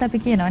ග්‍රහයක් කියලාත්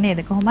අපි කියනවා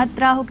නේද?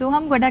 කොහොමත් රාහු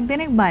කිව්වහම ගොඩක්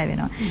දෙනෙක් බය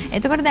වෙනවා.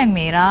 එතකොට දැන්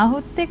මේ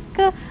රාහුත් එක්ක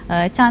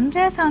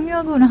චන්ද්‍රයා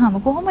සංයෝග වුණාම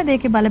කොහොමද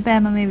ඒකේ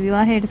බලපෑම මේ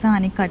විවාහයට සහ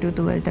අනික්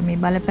කටයුතු වලට මේ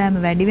බලපෑම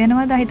වැඩි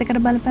වෙනවද අහිතකර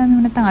බලපෑම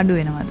එහෙම නැත්නම් අඩු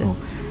වෙනවද?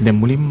 දැන්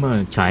මුලින්ම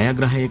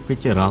ඡායාග්‍රහයක්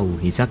වෙච්ච රාහු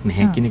හිසක්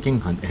නැහැ කියන එකෙන්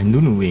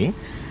හැඳුනුවේ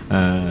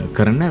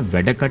කරන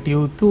වැඩ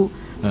කටයුතු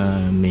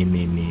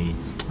මේ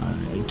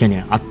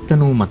කියන්නේ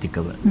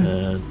අත්නෝමතිකව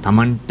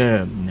තමන්ට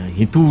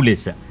හිතූ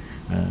ලෙස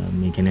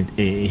මේ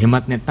කියන්නේ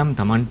එහෙමත් නැත්නම්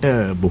තමන්ට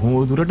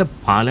බොහෝ දුරට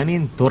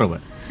පාලනයෙන් තොරව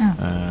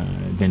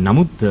දැන්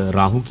නමුත්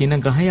රාහු කියන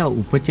ග්‍රහය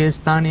උපචේ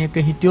ස්ථානයක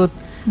හිටියොත්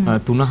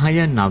 3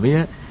 6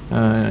 9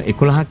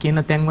 11 කියන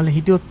තැන්වල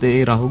හිටියොත්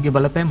ඒ රාහුගේ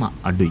බලපෑම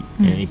අඩුයි.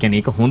 ඒ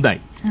කියන්නේ ඒක හොඳයි.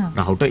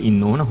 රාහුට ඉන්න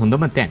ඕන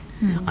හොඳම තැන්.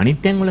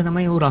 අනිත් තැන්වල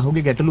තමයි ਉਹ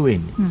රාහුගේ ගැටලුව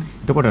එන්නේ.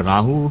 එතකොට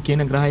රාහු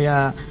කියන ග්‍රහය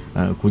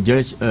කුජ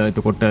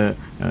එතකොට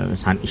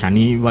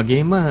ශනි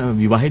වගේම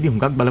විවාහයේදී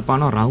හුඟක්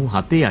බලපානවා රාහු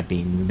 7 8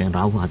 ඉන්න. දැන්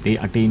රාහු 7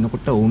 8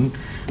 ඉන්නකොට උන්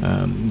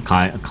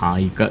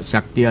කායික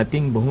ශක්තිය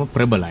අතින් බොහොම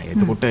ප්‍රබලයි.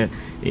 එතකොට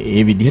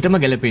ඒ විදිහටම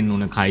ගැලපෙන්න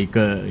ඕන කායික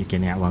ඒ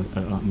කියන්නේ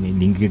මේ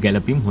ලිංගික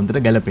ගැලපීම්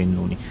හොඳට ගැලපෙන්න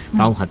ඕනේ.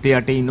 රාහු 7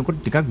 8 ඉන්නකොට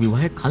ටිකක්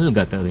විවාහය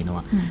කල්ගත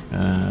වෙනවා.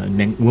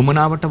 දැන්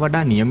වමනාවට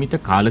වඩා નિયમિત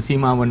කාල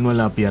සීමාවන්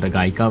වල අපි අර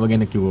ගායිකාව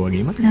ගැන කිව්වා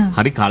වගේම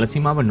හරි කාල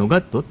සීමාව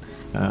නොගත්තොත්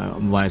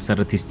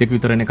වයසට 32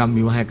 විතර වෙනකම්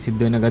විවාහයක්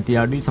සිද්ධ වෙන ගතිය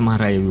අඩුයි.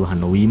 සමහර අය විවාහ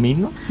නොවීම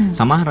ඉන්නවා.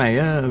 සමහර අය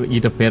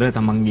ඊට පෙර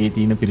තමන්ගේ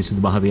තියෙන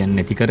පිරිසුදු භාවයන්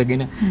නැති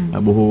කරගෙන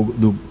බොහෝ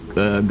දුක්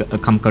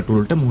කම්කටොළු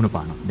වලට මුහුණ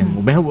පානවා.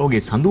 දැන්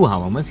ඔබගේ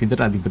සඳුහාවම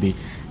සිතට අධිපති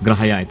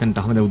ග්‍රහය එතනට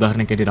අහම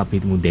උදාහරණයක් ඇටියට අපි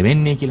හිතමු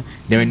දෙවන්නේ කියලා.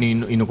 දෙවන්නේ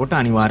ඉන්නකොට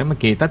අනිවාර්යයෙන්ම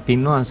කේතත්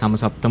ඉන්නවා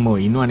සමසප්තමෝ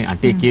ඉන්නවනේ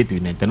අටේ කේතු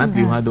ඉන්න. එතනත්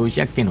විවාහ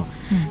දෝෂයක් එනවා.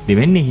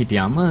 දෙවන්නේ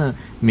හිටියාම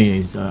මේ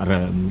අර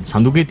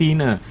සඳුගේ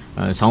තියෙන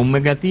සෞම්‍ය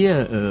ගතිය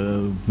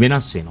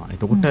වෙනස් වෙනවා.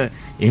 එතකොට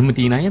එහෙම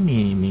තියෙන අය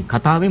මේ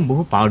කතාවෙන්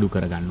බොහෝ පාඩු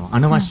කරගන්නවා.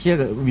 අනවශ්‍ය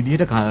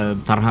විදිහට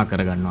තරහා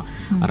කරගන්නවා.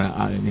 අර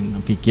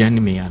අපි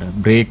කියන්නේ මේ අර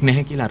බ්‍රේක්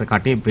නැහැ කියලා අර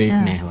කටේ බ්‍රේක්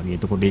නැහැ වගේ.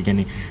 එතකොට ඒ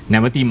කියන්නේ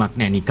නැවතීමක්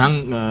නැහැ. නිකන්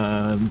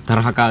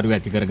තරහකාරව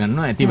ඇති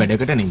කරගන්නවා. ඇති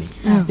වැඩකට නෙමෙයි.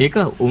 ඒක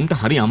උන්ට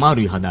හරි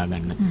අමාරුයි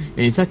හදාගන්න.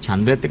 ඒ නිසා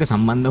චන්ද්‍රයත් එක්ක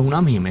සම්බන්ධ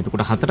වුණාම එහෙම.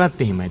 එතකොට හතරත්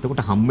එහෙම.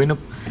 එතකොට හම් වෙන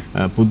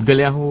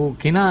පුද්ගලයා හෝ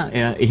කෙනා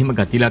එහෙම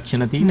ගති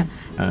ලක්ෂණ තියෙන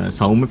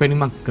සෞම්‍ය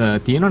පෙනුමක්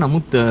තියෙනවා.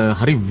 නමුත්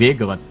හරි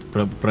වේගවත්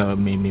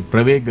මේ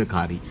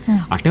ප්‍රවේගකාරී.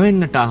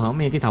 අටවෙන්නට ආවම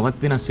මේකේ තවත්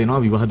වෙනස්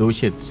වෙනවා විවාහ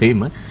දෝෂයේත්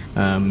සේම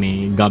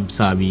මේ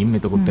ගබ්සා වීම.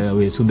 එතකොට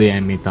ඔය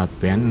සුදයන්මේ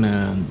තත්වයන්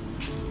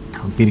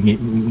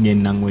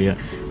පිරිගෙන්නම් ඔය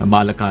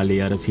බාල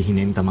කාලයේ අර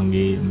සිහිනෙන්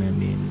තමන්ගේ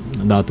මේ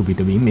ධාතු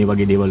පිටවීම මේ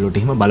වගේ දේවල් වලට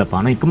එහෙම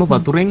බලපාන එකම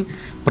වතුරෙන්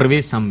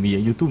ප්‍රවේශම් විය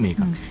යුතු මේක.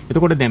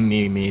 එතකොට දැන්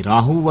මේ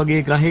රාහු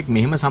වගේ ග්‍රහයක්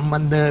මෙහෙම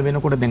සම්බන්ධ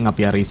වෙනකොට දැන්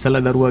අපි අර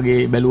ඉස්සලා දරුවගේ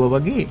බැලුවා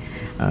වගේ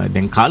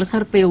දැන්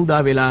කාලසර්පය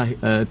උදා වෙලා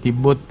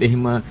තිබ්බොත්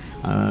එහෙම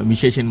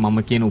විශේෂයෙන් මම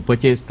කියන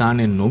උපචේ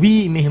ස්ථානයේ නොවි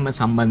මෙහෙම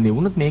සම්බන්ධ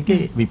වුණොත්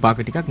මේකේ විපාක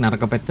ටිකක්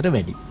නරක පැත්තට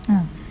වැඩි.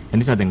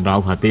 එනිසා දැන්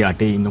රාහු 7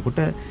 8 ඉන්නකොට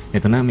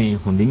එතන මේ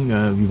හොඳින්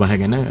විවාහ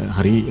ගැන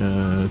හරි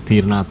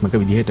තීරණාත්මක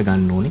විදිහට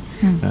ගන්න ඕනේ.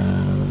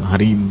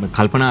 හරි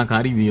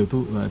කල්පනාකාරී විය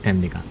යුතු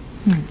තැන් දෙකක්.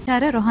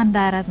 චාර රෝහන්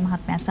දායරත්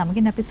මහත්මයා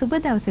සමගින් අපි සුබ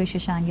දවස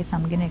විශේෂාංගයේ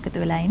සමගින් එකතු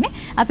වෙලා ඉන්නේ.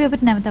 අපි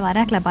ඔබට නැවත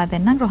වරයක් ලබා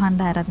දෙන්නම් රෝහන්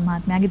දායරත්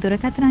මහත්මයාගේ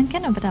දුරකථන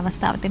අංකයන් ඔබට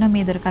අවස්ථාව තියෙනවා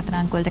මේ දුරකථන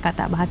අංක වලට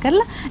කතා බහ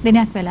කරලා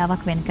දිනයක්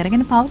වෙලාවක් වෙන්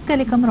කරගෙන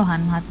පෞද්ගලිකම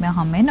රෝහන් මහත්මයා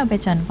හම් වෙන්න ඔබේ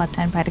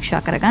ජන්මපත්‍රයන්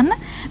පරීක්ෂා කරගන්න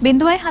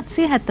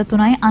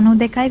 0773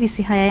 92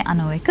 26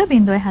 91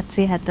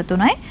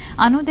 0773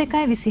 92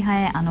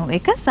 26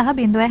 91 සහ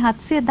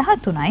 0713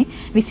 22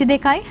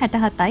 67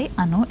 91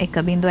 0713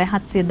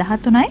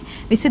 22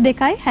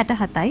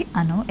 67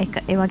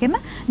 91 ඒ වගේම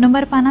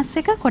නම්බර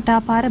 51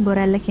 කොටාපාර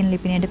බොරැල්ලකින්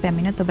ලිපිණයට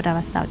පැමිණෙත් ඔබට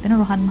අවස්ථාව තියෙන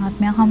රෝහන්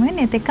මහත්මයා හමු වෙන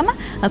ඒත් එක්කම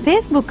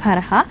Facebook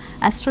හරහා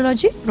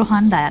ඇස්ට්‍රොලොජි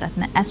රෝහන්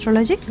දායරත්න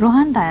ඇස්ට්‍රොලොජි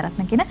රෝහන්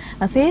දායරත්න කියන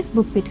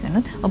Facebook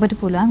පිටුවෙනුත් ඔබට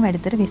පුළුවන්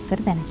වැඩිදුර විස්තර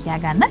දැන කියා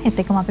ගන්න. ඒත්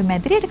එක්කම අපි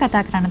මැදිරියට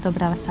කතා කරන්නත්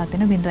ඔබට අවස්ථාව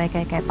තියෙන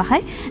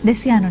 0115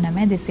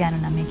 299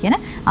 299 කියන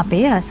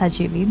අපේ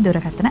සජීවී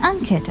දුරකථන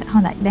අංකයට.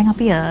 හොඳයි. දැන්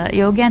අපි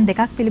යෝගයන්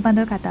දෙකක්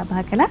පිළිබඳව කතා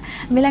බහ කළා.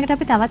 ඊළඟට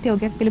අපි තවත්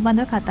යෝගයක්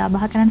පිළිබඳව කතා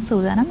බහ කරන්න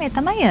සූදානම්. ඒ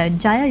තමයි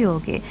ජය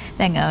යෝගය.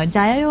 දැන්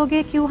ජය යෝගය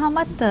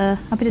කිව්වහමත්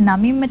අපිට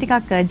නමින්ම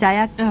ටිකක්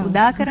ජයක්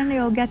උදා කරන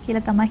යෝගයක්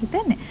කියලා තමයි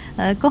හිතෙන්නේ.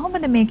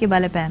 කොහොමද මේකේ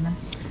බලපෑම?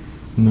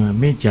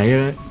 මේ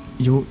ජය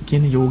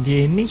කියන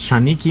යෝගයේ ඉන්නේ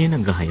ශනි කියන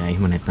ග්‍රහය.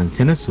 එහෙම නැත්නම්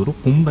සෙනසුරු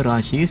කුම්භ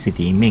රාශියේ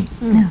සිටීමෙන්.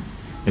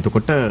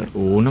 එතකොට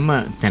ඕනම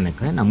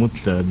තැනක නමුත්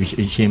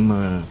විශේෂයෙන්ම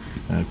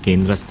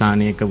කේන්ද්‍ර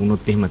ස්ථානයක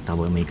වුණොත් එහෙම තව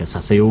මේක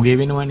සසයෝගය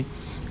වෙනවනේ.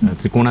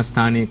 ත්‍රිකෝණ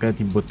ස්ථානයක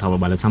තිබ්බොත් තව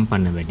බල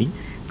සම්පන්න වැඩි.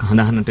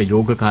 කඳහනට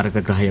යෝගකාරක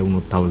ග්‍රහය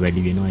වුණොත් තව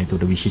වැඩි වෙනවා.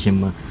 ඒකට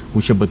විශේෂයෙන්ම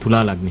වෘෂභ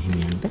තුලා ලග්න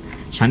හිමියන්ට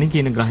ශනි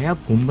කියන ග්‍රහය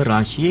කුම්භ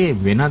රාශියේ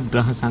වෙනත්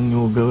ග්‍රහ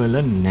සංයෝගවල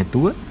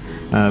නැතුව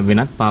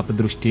වෙනත් පාප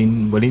දෘෂ්ටීන්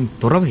වලින්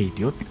තොරව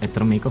හිටියොත්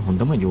අතර මේක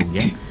හොඳම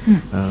යෝගයක්.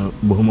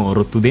 බොහොම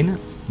ඔරොත්තු දෙන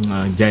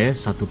ජය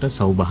සතුට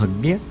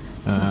සෞභාග්‍ය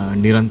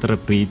නිරන්තර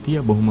ප්‍රීතිය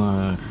බොහොම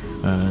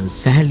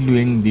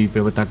සැහැල්ලුවෙන්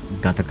දීපවතක්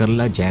ගත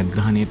කරලා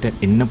ජයග්‍රහණයට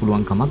එන්න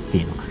පුළුවන් කමක්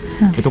තියෙනවා.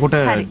 එතකොට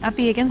හරි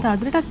අපි ඒකෙන්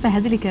තවදුරටත්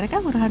පැහැදිලි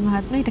කරගමු. රෝහන්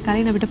මහත්මයා ඊට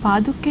කලින් අපිට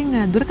පාදුක්කෙන්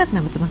දුරකථන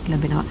නමතුමක්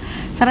ලැබෙනවා.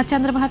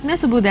 සරච්චන්ද්‍ර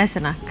මහත්මයා සුබ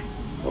උදෑසනක්.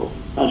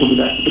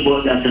 සුබ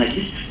උදෑසනක්.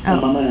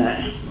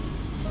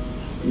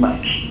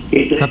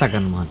 කතා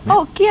කරන්න මහත්මයා.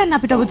 ඔව් කියන්න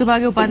අපිට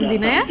ඔබතුමාගේ උපන්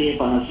දිනය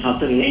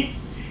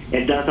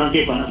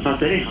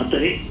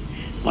 1954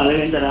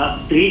 පළවෙනිදා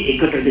රාත්‍රී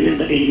 1ට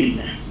දෙවෙනිදා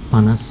එළිවෙන්න.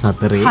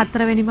 54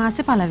 4වෙනි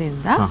මාසේ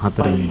පළවෙනිදා.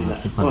 4වෙනි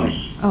මාසේ පළවෙනි.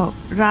 ඔව්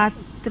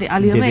රාත්‍රී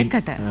අලියම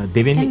 1ට.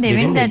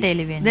 දෙවෙනිදාට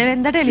එළිවෙන්න.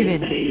 දෙවෙනිදාට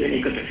එළිවෙන්න.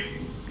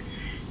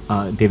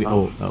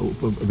 ඔව්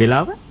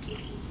වෙලාව?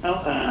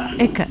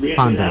 එක.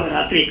 පාන්දර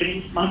රාත්‍රී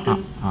 1 මාසේ.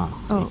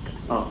 ඔව්.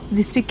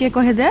 දිස්ත්‍රික්කයේ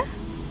කොහෙද?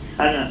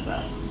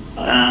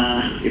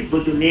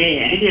 ඉපදුනේ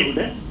ඇහැලියගොඩ.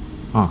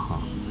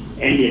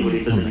 ඇහැලියගොඩ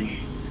ඉපදුනේ.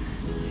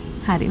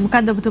 හරි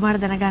මොකක්ද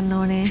ඔබතුමාට දැනගන්න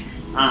ඕනේ?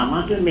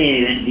 මට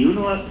මේ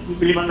දිනුව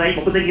පිළිබඳයි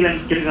මොකද කියලා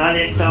මෙච්චර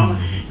කාලයක් තාම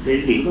මේ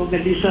දිනුව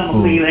ගැන නිසා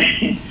මොකද කියලා.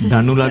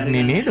 ධනු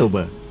ලග්නේ නේද ඔබ?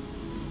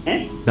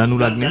 ධනු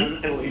ලග්නේ.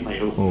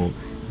 ඔව්.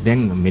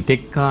 දැන්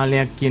මෙතෙක්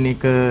කාලයක් කියන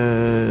එක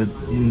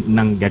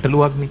නම්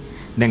ගැටලුවක්නේ.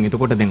 දැන්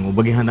එතකොට දැන්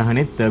ඔබගේ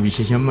හඳහනෙත්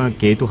විශේෂයෙන්ම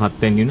කේතු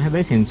 7 වෙනි වෙනවා.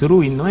 හැබැයි සෙන්සුරු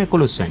ඉන්නවා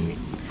 11 වෙනි.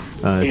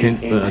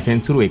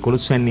 සෙන්සුරු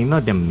 11 වෙනි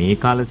ඉන්නවා. දැන් මේ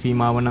කාල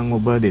සීමාව නම්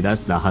ඔබ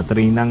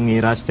 2014 ඉඳන් ඒ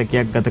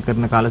රාෂ්ටකයක් ගත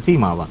කරන කාල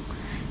සීමාවක්.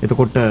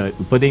 එතකොට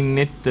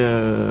උපදින්නෙත්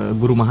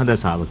ගුරු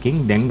මහදසාවකින්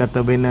දැන් ගත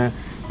වෙන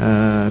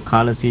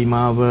කාල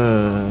සීමාව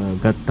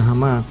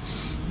ගත්තාම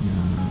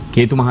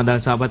කේතු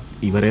මහදසාවත්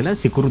ඉවරලා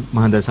සිකුරු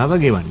මහදසාව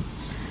ගෙවන්නේ.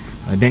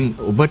 දැන්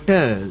ඔබට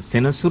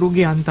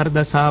සෙනසුරුගේ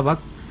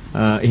අන්තර්දසාවක්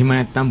එහෙම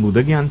නැත්නම්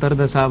බුධගේ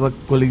අන්තර්දසාවක්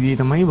වලදී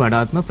තමයි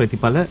වඩාත්ම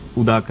ප්‍රතිඵල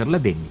උදා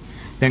කරලා දෙන්නේ.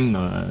 දැන්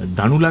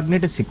ධනු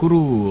ලග්නෙට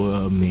සිකුරු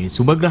මේ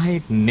සුබ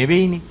ග්‍රහයක්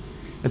නෙවෙයිනේ.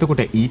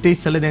 එතකොට ඊට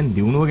ඉස්සෙල්ලා දැන්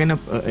දිනුව ගැන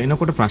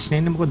එනකොට ප්‍රශ්නේ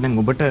එන්නේ මොකද දැන්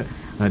ඔබට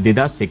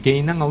 2001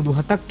 ඉඳන් අවුරුදු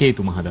 7ක්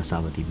කේතු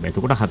මහදසාව තිබ්බා.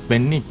 එතකොට 7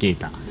 වෙන්නේ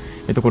කේතා.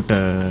 එතකොට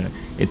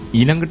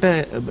ඊළඟට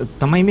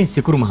තමයි මේ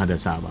සිකුරු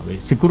මහදසාව ආවේ.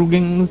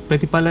 සිකුරුගෙන්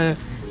ප්‍රතිඵල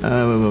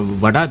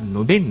වඩා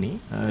නොදෙන්නේ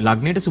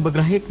ලග්නයේ සුබ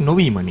ග්‍රහයක්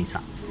නොවීම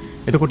නිසා.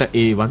 එතකොට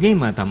ඒ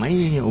වගේම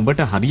තමයි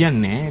ඔබට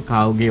හරියන්නේ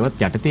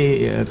කාවගේවත් යටතේ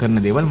කරන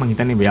දේවල් මම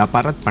හිතන්නේ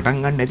ව්‍යාපාරات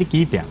පටන් ගන්න ඇති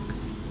කීපයක්.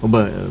 ඔබ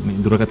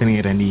මේ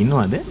දුරකථනයේ රැඳී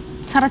ඉන්නවද?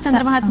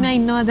 සරච්චන්ද්‍ර මහත්මයා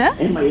ඉන්නවද?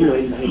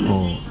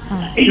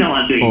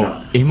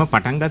 එහෙම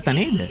පටන් ගත්තා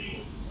නේද?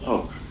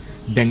 ඔව්.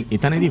 දැන්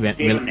එතනදී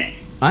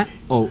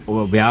ඔව්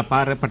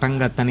ව්‍යාපාර පටන්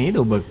ගත්තා නේද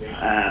ඔබ?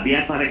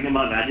 ව්‍යාපාරයක් නේ මම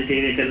රාජ්‍ය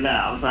සේවය කරලා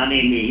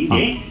අවසානයේ මේ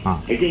ඉන්නේ.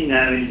 ඉතින්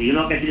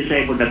දිනුවක්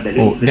ඇතුළේ පොඩ්ඩක් දැන්.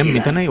 ඔව් දැන්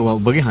මෙතන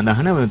ඔබගේ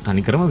හඳහන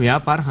තනිකරම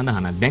ව්‍යාපාර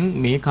හඳහනක්. දැන්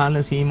මේ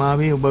කාල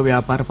සීමාවේ ඔබ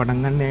ව්‍යාපාර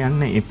පටන් ගන්න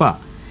යන්න එපා.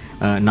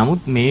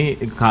 නමුත්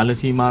මේ කාල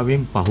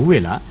සීමාවෙන්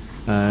පහුවෙලා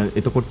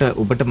එතකොට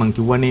ඔබට මම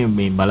කියවනේ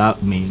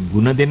මේ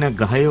ಗುಣ දෙන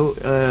ග්‍රහයෝ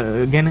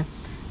ගැන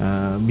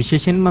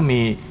විශේෂයෙන්ම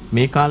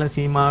මේ කාල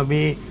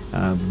සීමාවේ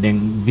දැන්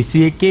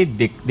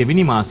 21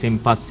 දෙවෙනි මාසෙන්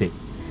පස්සේ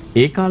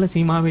ඒ කාල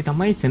සීමාවේ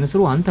තමයි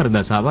සෙනසුරු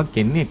අන්තර්දසාවක්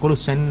එන්නේ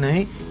 11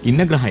 වෙනිනේ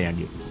ඉන්න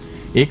ග්‍රහයඩිය.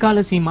 ඒ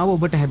කාල සීමාව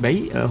ඔබට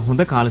හැබැයි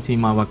හොඳ කාල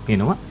සීමාවක්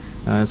වෙනවා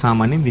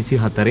සාමාන්‍යයෙන්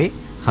 24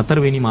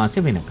 4 වෙනි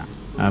මාසේ වෙනකම්.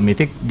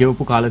 මෙතෙක්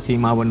ගෙවපු කාල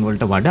සීමාවන්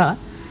වලට වඩා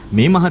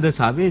මේ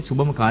මහදසාවේ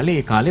සුබම කාලේ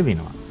ඒ කාලේ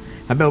වෙනවා.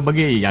 හැබැයි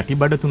ඔබගේ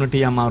යටිබඩ තුනට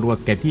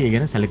අමාරුවක් ඇති ඒ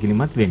ගැන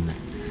සැලකිලිමත් වෙන්න.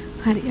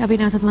 හරි අපි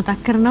නැවතත්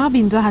මතක් කරනවා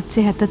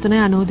 0773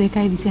 92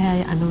 26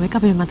 91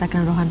 අපි මතක්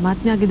කරන රෝහන්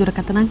මහත්මයාගේ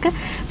දුරකථන අංක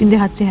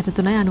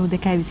 0773 92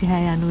 26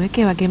 91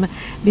 ඒ වගේම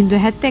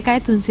 071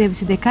 322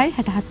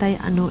 67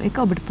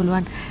 91 ඔබට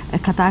පුළුවන්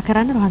කතා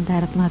කරන්න රෝහන්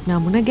තයරත් මහත්මයා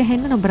මුණ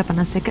ගැහෙන්න නම්බර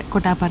 51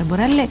 කොටාපර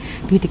බොරැල්ලේ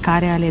පිහිටි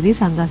කාර්යාලයේදී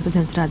සඳහන්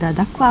සෙන්සුරාදා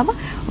දක්වාම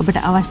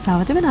ඔබට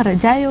අවස්ථාව තිබෙනවා. අර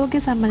ජය යෝග්‍ය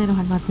සම්බන්ධ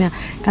රෝහන් මහත්මයා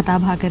කතා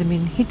බහ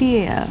කරමින්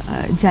හිටියේ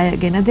ජය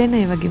ගෙන දෙන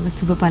ඒ වගේම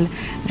සුබඵල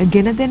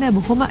ගෙන දෙන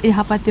බොහොම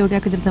යහපත්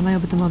යෝගයක් විදිහට තමයි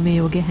ඔබතුමා මේ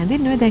යෝගය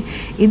දැන්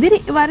ඉදිරි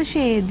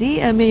වර්ෂයේදී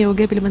මේ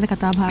යෝගය පිළිබඳ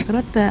කතා බහ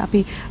කරොත් අපි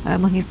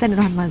මම හිතන්නේ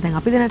රහන් මම දැන්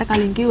අපි දැනට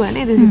කලින් කිව්වා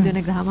නේද සිද්ධ වෙන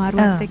ග්‍රහ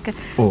මාරුවත් එක්ක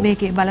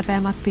මේකේ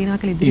බලපෑමක් තියෙනවා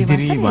කියලා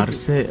ඉදිරි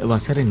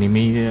වසරේ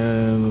නෙමෙයි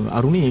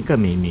අරුණේ ඒක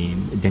මේ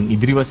දැන්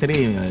ඉදිරි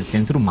වසරේ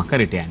සෙන්සුරු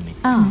මකරට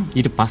යන්නේ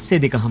ඊට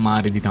පස්සේ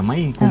දෙකමාරේදී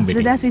තමයි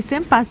කුම්බෙට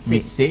 2020න්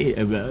පස්සේ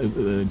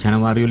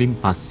ජනවාරි වලින්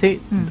පස්සේ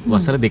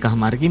වසර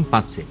දෙකමාරකින්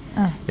පස්සේ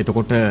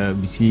එතකොට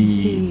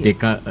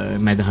 22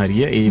 මැද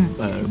හරිය ඒ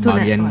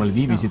භාගයන්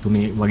වලදී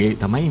 23 වගේ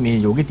තමයි මේ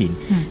යෝගේ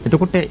තියෙන්නේ.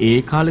 එතකොට ඒ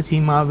කාල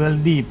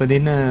සීමාවවලදී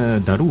ඉපදෙන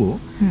දරුවෝ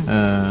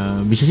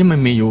විශේෂයෙන්ම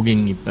මේ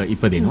යෝගෙන්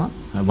ඉපදෙනවා.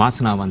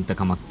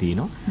 වාසනාවන්තකමක්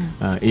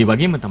තියෙනවා. ඒ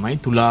වගේම තමයි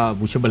තුලා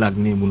වෘෂභ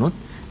ලග්නේ වුණොත්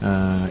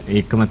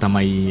ඒකම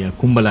තමයි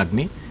කුම්භ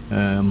ලග්නේ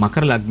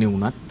මකර ලග්නේ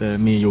වුණත්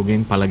මේ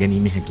යෝගයෙන් ඵල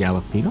ගැනීමේ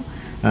හැකියාවක් තියෙනවා.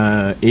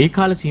 ඒ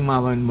කාල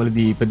සීමාවන්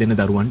වලදී ඉපදෙන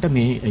දරුවන්ට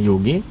මේ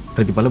යෝගයේ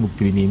ප්‍රතිඵල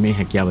භුක්ති විඳීමේ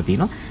හැකියාව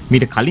තියෙනවා.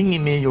 මීට කලින්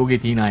මේ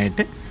යෝගයේ තියෙන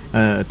අයට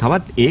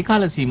තවත් ඒ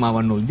කාල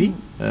සීමාවන් වලදී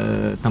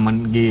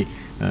තමන්ගේ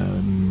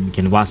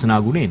කියන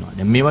වාසනා ගුණ එනවා.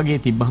 දැන් මේ වගේ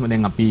තිබ්බහම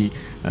දැන් අපි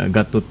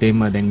ගත්තොත්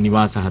එහෙම දැන්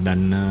නිවාස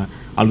හදන්න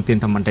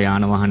අලුතෙන් තමන්ට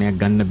යාන වාහනයක්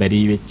ගන්න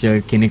බැරි වෙච්ච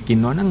කෙනෙක්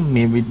ඉන්නවා නම්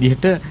මේ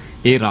විදිහට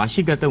ඒ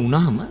රාශිගත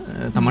වුණාම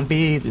තමන්ට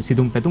ඒ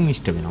සිතුම් පැතුම්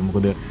ඉෂ්ට වෙනවා.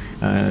 මොකද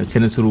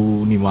සෙනසුරු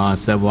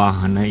නිවාස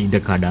වාහන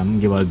ඉඩකඩම්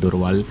ගෙවල්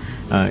දොරවල්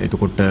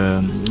එතකොට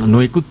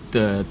නොයෙකුත්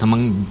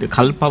තමන්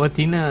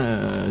කල්පවතින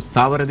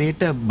ස්ථාවර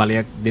දෙයට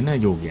බලයක් දෙන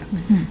යෝගයක්.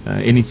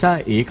 ඒ නිසා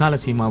ඒ කාල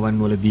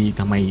සීමාවන් වලදී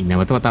තමයි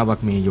නැවත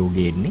වතාවක් මේ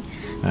යෝගය එන්නේ.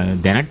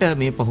 දැනට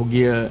මේ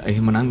පහුගිය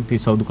එහෙමනම්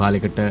 30 අවුරුදු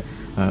කාලයකට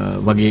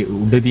වගේ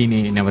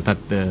උඩදීනේ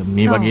නැවතත්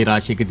මේ වගේ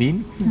රාශියක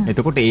තියෙන්නේ.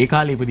 එතකොට ඒ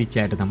කාලේ ඉපදිච්ච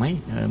අයට තමයි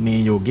මේ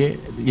යෝගය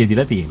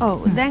යෙදිලා තියෙන්නේ.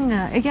 ඔව් දැන්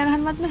ඒ කියන්නේ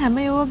රහමත්ම හැම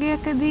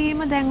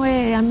යෝගයකදීම දැන් ඔය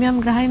යම් යම්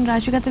ග්‍රහයන්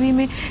රාශිගත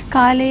වීමේ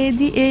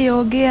කාලයේදී ඒ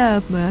යෝගය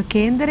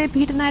කේන්දරේ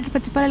පිහිටන අයට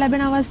ප්‍රතිඵල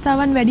ලැබෙන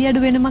අවස්ථාවන් වැඩි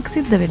අඩු වෙනමක්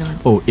සිද්ධ වෙනවා.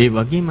 ඔව් ඒ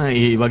වගේම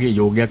ඒ වගේ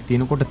යෝගයක්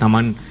තියෙනකොට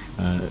Taman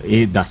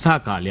ඒ දසා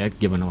කාලයක්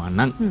ගෙවනවා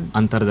නම්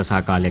අන්තර්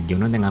දසා කාලයක්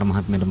ගෙවනවා. දැන් අර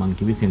මහත්මයාට මම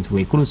කිව්වේ සෙන්සුව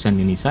 11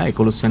 වෙනි නිසා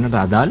 11 වෙනිට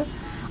අදාළ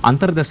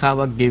අන්තර්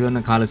දසාවක් ගෙවන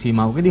කාල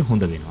සීමාවකදී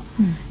හොඳ වෙනවා.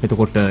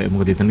 එතකොට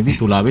මොකද එතනදී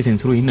තුලාවේ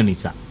සෙන්සුරු ඉන්න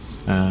නිසා.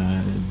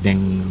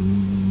 දැන්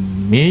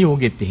මේ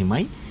යෝගෙත්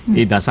එහෙමයි.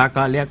 ඒ දසා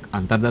කාලයක්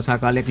අන්තර් දසා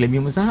කාලයක්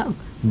ලැබීම සහ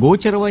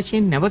ගෝචර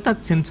වශයෙන්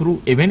නැවතත් සෙන්සුරු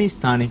එවැනි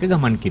ස්ථානයක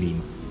ගමන්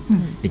කිරීම.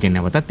 ඒ කියන්නේ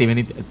නැවතත්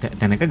එවැනි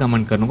තැනක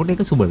ගමන් කරනකොට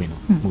ඒක සුබ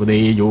වෙනවා. මොකද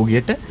මේ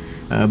යෝගයට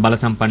බල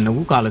සම්පන්න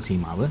වූ කාල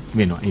සීමාව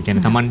වෙනවා. ඒ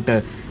කියන්නේ Tamanට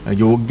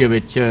යෝග්‍ය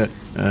වෙච්ච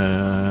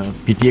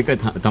පිටියක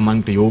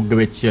Tamanට යෝග්‍ය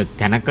වෙච්ච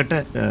තැනකට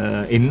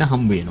එන්න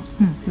හම්බ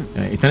වෙනවා.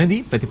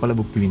 එතනදී ප්‍රතිඵල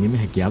භුක්ති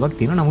විඳීමේ හැකියාවක්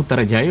තියෙනවා. නමුත්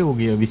අර ජය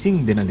යෝගය විසින්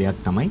දෙන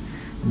දෙයක් තමයි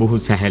බොහෝ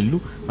සැහැල්ලු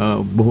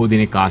බොහෝ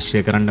දෙනෙක්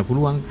ආශ්‍රය කරන්න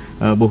පුළුවන්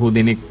බොහෝ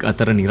දෙනෙක්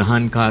අතර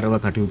නිර්හාන්කාරව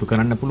කටයුතු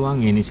කරන්න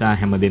පුළුවන්. ඒ නිසා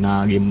හැම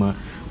දෙනාගෙම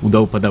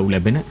උදව් උපදව්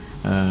ලැබෙන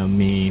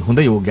මේ හොඳ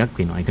යෝගයක්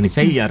වෙනවා. ඒක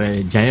නිසායි අර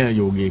ජය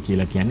යෝගය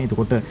කියලා කියන්නේ.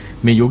 එතකොට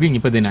මේ යෝගෙන්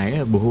ඉපදෙන අය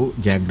බොහෝ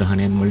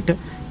ජයග්‍රහණයන් වලට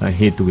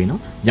හේතු වෙනවා.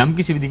 යම්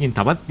කිසි විදිහකින්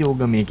තවත්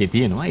යෝග මේකේ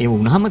තියෙනවා. ඒ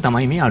වුණාම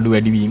තමයි මේ අඩු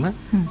වැඩි වීම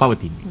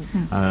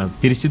පවතින්නේ.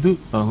 පිරිසිදු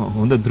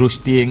හොඳ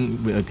දෘෂ්ටියෙන්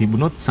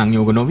තිබුණොත්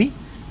සංයෝග නොවි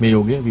මේ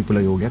යෝගය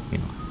විපුල යෝගයක්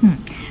වෙනවා.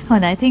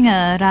 හොඳයි. ඉතින්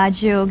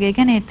රාජ්‍ය යෝගය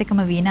ගැන ඒත් එක්කම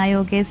වීණා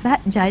යෝගය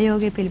සහ ජය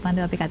යෝගය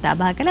පිළිබඳව අපි කතා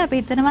බහ කළා. අපි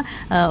හිතනවා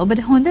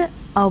ඔබට හොඳ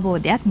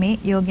අවබෝධයක් මේ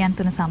යෝගයන්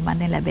තුන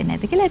සම්බන්ධයෙන් ලැබෙන්නේ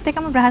නැති කියලා. ඒත්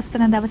එක්කම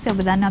බ්‍රහස්පති දවසේ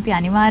ඔබ දන්නවා අපි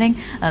අනිවාර්යෙන්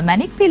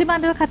මැණික්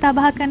පිළිබඳව කතා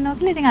බහ කරනවා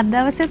කියලා. ඉතින් අද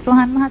දවසේත්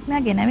රෝහන්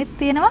මහත්මයා ගෙනවිත්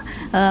තියෙනවා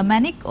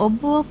මැණික්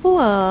ඔබවපු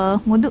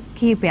මුදු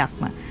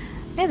කිහිපයක්ම.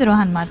 නේද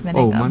රෝහන් මහත්මයා?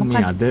 ඔව් මම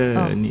මේ අද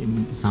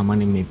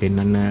සාමාන්‍යයෙන් මේ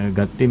පෙන්වන්න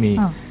ගත්තේ මේ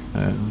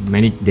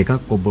මැණික්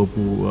දෙකක්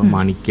ඔබවපු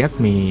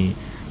මාණික්කයක් මේ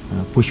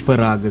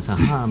පුෂ්පරාග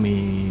සහ මේ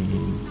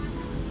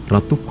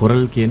රතු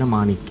කොරල් කියන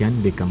මාණික්කයන්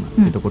දෙකම.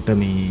 එතකොට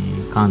මේ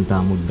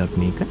කාන්තා මුද්දක්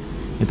මේක.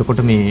 එතකොට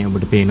මේ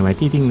ඔබට පේනවා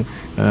ඇති. ඉතින්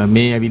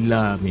මේ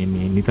ඇවිල්ලා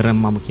මේ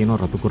නිතරම මම කියනවා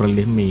රතු කොරල්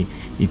එහෙම මේ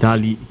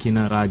ඉතාලි කියන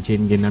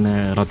රාජ්‍යයෙන් ගෙන්නන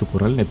රතු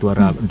කොරල්. ඒතු අර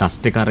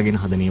ඩස්ට් එක අරගෙන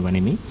හදන ඒවා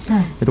නෙමෙයි.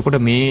 එතකොට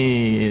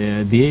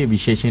මේ දේ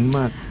විශේෂයෙන්ම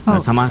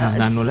සමහර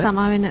හදන් වල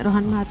සමා වෙන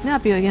රෝහන් මහත්මයා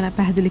අපි ඔය ගැන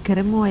පැහැදිලි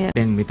කරමු. ඔය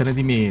දැන්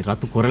මෙතනදී මේ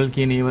රතු කොරල්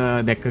කියන ඒවා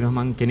දැක්ක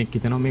ගමන් කෙනෙක්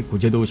හිතනවා මේ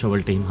කුජ දෝෂ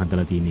වලට එහෙම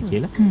හදලා තියෙන්නේ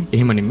කියලා.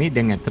 එහෙම නෙමෙයි.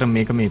 දැන් ඇත්තටම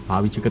මේක මේ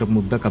පාවිච්චි කරපු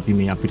මුද්දක් අපි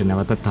මේ අපිට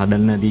නැවතත්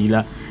හදන්න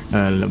දීලා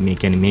මේ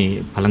කියන්නේ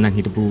මේ පළඳන්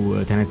හිටපු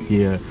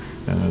තැනැත්තිය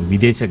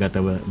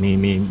විදේශගතව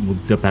මේ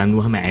මුද්ද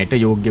පැලඳුවාම ඇයට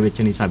යෝග්‍ය වෙච්ච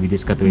නිසා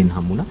විදේශගත වෙන්න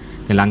හම්බුණා.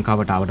 දැන්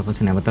ලංකාවට ආවට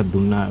පස්සේ නැවතත්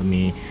දුන්නා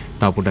මේ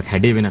තව පොඩක්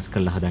හැඩේ වෙනස්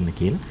කරලා හදන්න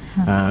කියලා.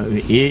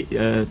 ඒ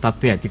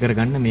තත්ත්වය ඇති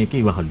කරගන්න මේක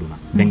ඉවහල් වුණා.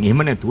 දැන්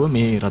එහෙම නැතුව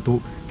මේ රතු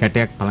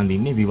කැටයක්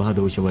පළඳින්නේ විවාහ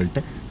දෝෂ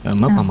වලට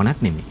පමණක්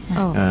නෙමෙයි.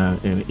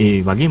 ඒ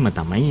වගේම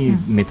තමයි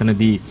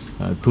මෙතනදී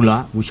තුලා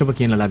වෘෂභ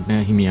කියන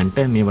ලග්න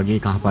හිමියන්ට මේ වගේ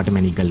කහපාට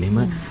මැණික් ගල් එහෙම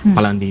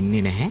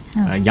පළඳින්නේ නැහැ.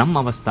 යම්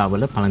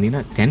අවස්ථාවල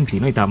පළඳින තැන්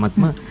තියෙනවා.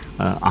 ඊටාත්ම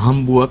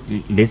අහම්බුවක්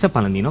ලෙස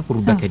පළඳිනවා.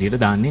 පුරුද්දක් හැටියට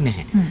දාන්නේ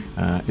නැහැ.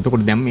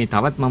 එතකොට දැන් මේ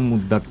තවත් මම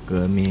මුද්දක්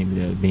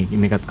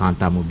මේකත්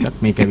කාන්තා මුද්දක්.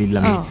 මේක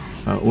ඇවිල්ලා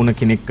මේ ඕන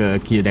කෙනෙක්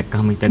කිය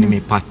දැක්කම හිතන්නේ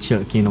මේ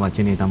පච්ච කියන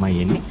වචනේ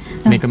තමයි එන්නේ.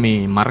 මේක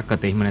මේ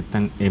මරකත එහෙම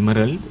නැත්නම්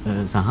එමරල්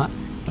සහ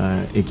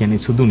ඒ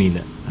කියන්නේ සුදු නිල.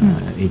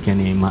 ඒ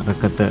කියන්නේ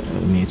මරකත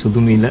මේ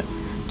සුදු නිල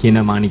කියන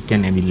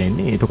මාණික්කයන් ඇවිල්ලා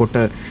ඉන්නේ. එතකොට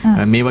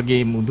මේ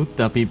වගේ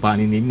මුදුත් අපි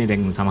පානින්න ඉන්නේ.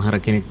 දැන් සමහර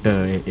කෙනෙක්ට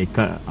එක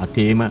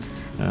අතේම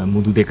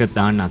මුදු දෙක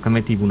දාන්න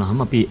අකමැති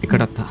වුණාම අපි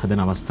එකටත්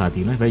හදන අවස්ථා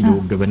තියෙනවා. ඒක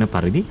යෝග්‍ය වෙන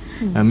පරිදි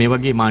මේ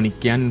වගේ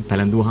මාණික්කයන්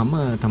පැලඳුවාම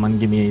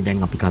Tamange මේ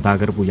දැන් අපි කතා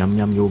කරපු යම්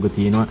යම් යෝග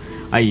තියෙනවා.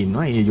 අය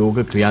ඉන්නවා. ඒ යෝග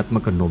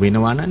ක්‍රියාත්මක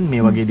නොවෙනවා නම්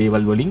මේ වගේ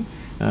දේවල් වලින්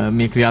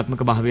මේ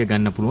ක්‍රියාත්මක භාවය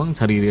ගන්න පුළුවන්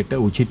ශරීරයට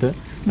උචිත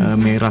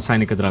මේ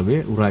රසායනික ද්‍රව්‍ය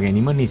උරා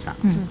ගැනීම නිසා.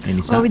 ඒ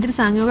නිසා ඔය විදිහට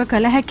සංයෝග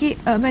කළ හැකි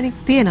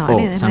මැණික් තියෙනවා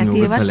නේද?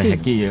 සංයෝග කළ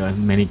හැකි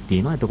මැණික්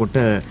තියෙනවා. එතකොට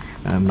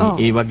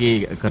ඒ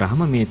වගේ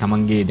කරාම මේ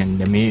තමන්ගේ දැන්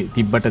මේ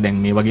තිබ්බට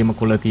දැන් මේ වගේම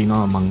කොළ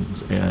තියෙනවා මං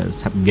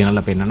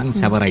ගෙනල්ලා පෙන්නනම්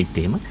සැවරයිට්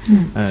එහෙම.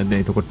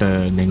 එතකොට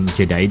දැන්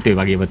ජෙඩයිට් ඒ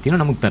වගේවත්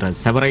තියෙනවා. නමුත් අර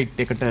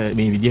සැවරයිට් එකට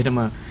මේ විදිහටම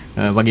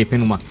වගේ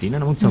පෙනුමක්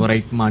තියෙනවා. නමුත්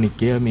සැවරයිට්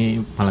මාණික්කය මේ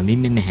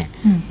පළඳින්නේ නැහැ.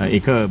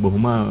 ඒක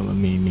බොහොම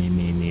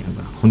මේ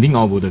හොඳින්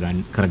අවබෝධ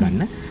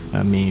කරගන්න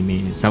මේ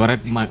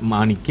සැවරයිට්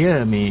මාණික්කය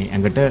මේ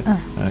ඇඟට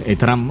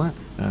ඒතරම්ම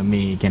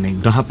මේ කියන්නේ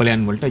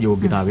ග්‍රහපලයන් වලට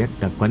යෝග්‍යතාවයක්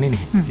දක්වන්නේ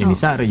නැහැ. ඒ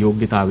නිසා අර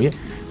යෝග්‍යතාවය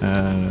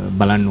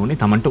බලන්න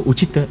ඕනේ Tamanට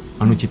උචිත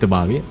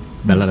අනුචිතභාවය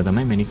බලලා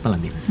තමයි මැණික්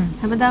පළඳින්නේ.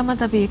 හැමදාමත්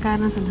අපි ඒ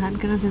කාරණා සඳහන්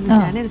කරන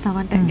සඳහන්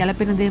Tamanට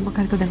ගැළපෙන දේ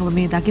මොකක්ද දැන් ඔබ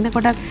මේ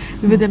දකින්නකොටත්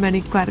විවිධ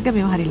මැණික් වර්ග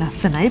මේවා හරි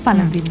ලස්සනයි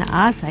පළඳින්න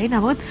ආසයි.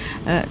 නමුත්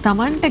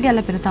Tamanට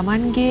ගැළපෙන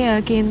Tamanගේ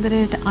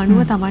කේන්දරයට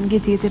අනුව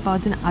Tamanගේ ජීවිතේ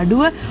පවතින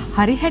අඩුව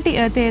හරි හැටි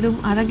තේරුම්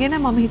අරගෙන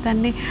මම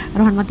හිතන්නේ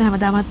රෝහන් මත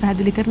හැමදාමත්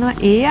පැහැදිලි කරනවා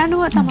ඒ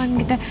අනුව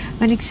Tamanට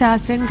මැණික්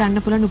ශාස්ත්‍රයෙන්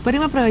ගන්න පුළුවන්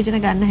උපරිම ප්‍රයෝජන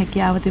ගන්න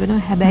හැකියාව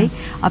තිබෙනවා. හැබැයි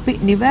අපි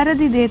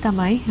නිවැරදි දේ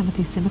තමයි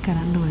හැමතිස්සෙම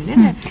කරන්න ඕනේ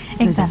නේද?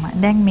 ඒක තමයි.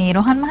 දැන් මේ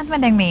රෝහන්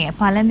මහත්මයා දැන් මේ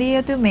පළඳිය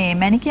යුතු මේ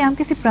මැණික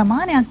යම්කිසි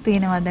ප්‍රමාණයක්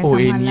තියෙනවද දැන්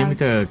සමහරවිට? ඔය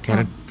නියමිත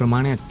කැරට්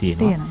ප්‍රමාණයක්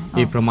තියෙනවා.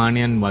 ඒ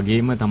ප්‍රමාණයන්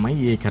වගේම තමයි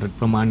මේ කැරට්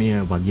ප්‍රමාණය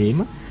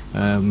වගේම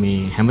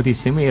මේ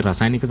හැමතිස්සෙම මේ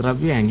රසායනික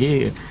ද්‍රව්‍ය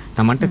ඇඟේ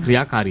Tamanට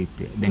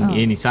ක්‍රියාකාරීත්වය. දැන්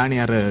ඒ නිසානේ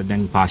අර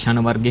දැන්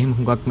පාෂාණ වර්ගෙහිම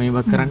හුඟක්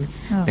මේවා කරන්නේ.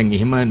 දැන්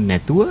එහෙම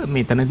නැතුව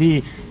මෙතනදී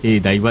ඒ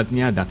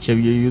දෛවඥයා දක්ෂ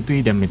විය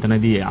යුතුයි. දැන්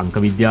මෙතනදී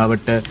අංක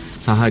විද්‍යාවට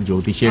සහ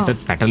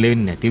ජ්‍යොතිෂයට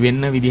පැටලෙන්නේ නැති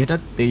වෙන්න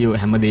විදිහටත් ඒ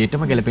හැම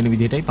දෙයකටම ගැලපෙන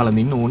විදිහටයි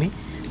පළඳින්න ඕනේ.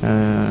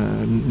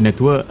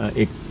 නැතුව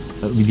එක්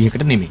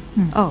විදිහකට නෙමෙයි.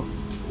 ඔව්.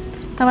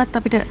 තවත්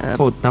අපිට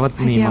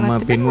තවත් මේ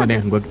මම පෙන්නුවා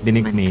දැන් හුඟක්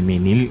දෙනෙක් මේ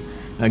නිල්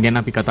ගැන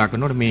අපි කතා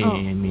කරනකොට මේ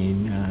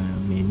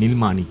නිල්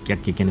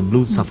මාණික්කයක් කියන්නේ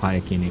බ්ලූ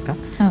සෆායර් කියන එක.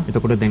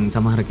 එතකොට දැන්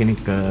සමහර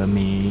කෙනෙක්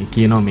මේ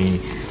කියනවා මේ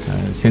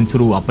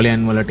සෙන්සුරු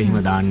අපලයන් වලට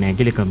එහෙම දාන්නේ නැහැ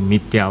කියලා. ඒක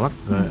මිත්‍යාවක්.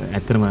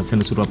 ඇත්තටම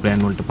සෙන්සුරු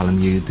අපලයන් වලට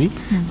පළඳිය යුතුයි.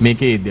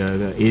 මේකේ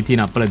ඒ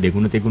තියෙන අපල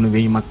දෙගුණ තෙගුණ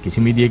වීමක්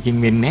කිසිම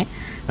විදියකින් වෙන්නේ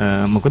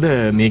නැහැ. මොකද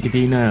මේකේ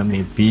තියෙන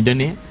මේ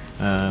පීඩනය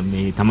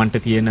මේ Tamanට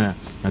තියෙන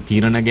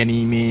තීරණ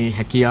ගැනීමේ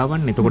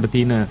හැකියාවන් එතකොට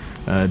තියෙන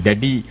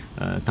දැඩි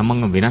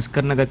තමන්ව වෙනස්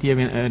කරන ගතිය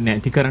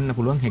නැති කරන්න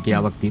පුළුවන්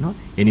හැකියාවක් තියෙනවා.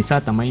 ඒ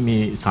නිසා තමයි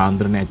මේ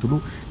සාන්ද්‍රණ ඇතුළු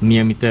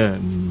નિયમિત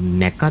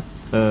නැකත්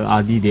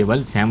ආදී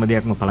දේවල් සෑම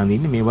දෙයක්ම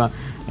පළඳින්නේ. මේවා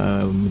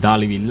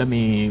දාලිවිල්ල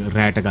මේ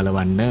රැට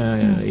ගලවන්න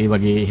ඒ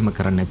වගේ එහෙම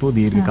කරන්න නැතුව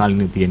දීර්ඝ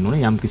කාලිනව තියෙන්න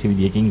ඕනේ. යම් කිසි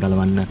විදියකින්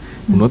ගලවන්න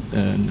වුණොත්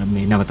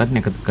මේ නැවතත්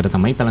නැකතකට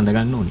තමයි පළඳ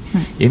ගන්න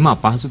ඕනේ. එහෙම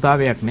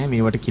අපහසුතාවයක් නැහැ.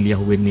 මේවට කිලිය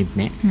අහුවෙන්නේ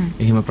නැහැ.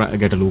 එහෙම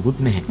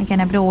ගැටලුවකුත් නැහැ. ඒ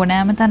කියන්නේ අපිට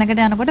ඕනෑම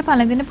තැනකට යනකොට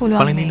පළඳින්න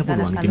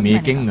පුළුවන්.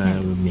 මේකෙන්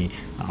මේ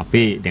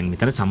අපේ දැන්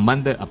මෙතන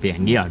සම්බන්ධ අපේ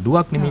ඇඟේ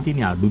අඩුවක් නෙමෙයි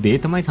තියෙන්නේ. අඩු දේ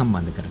තමයි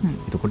සම්බන්ධ කරන්නේ.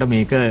 එතකොට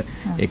මේක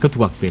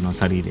එකතුවක් වෙනවා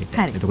ශරීරයට.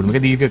 එතකොට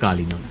මේක දීර්ඝ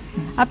කාලිනව.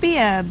 අපි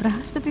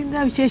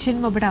බ්‍රහස්පතින්දා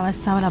විශේෂයෙන්ම ඔබට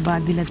අවස්ථාව ලබා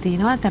දීලා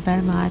තිනවා.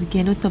 තැපැල්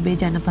මාර්ගයනොත් ඔබේ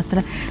ජනපත්‍ර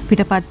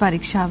පිටපත්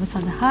පරීක්ෂාව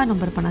සඳහා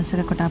නම්බර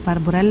 51 කොටාපාර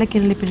බොරැල්ල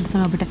කියන ලිපියට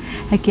තමයි ඔබට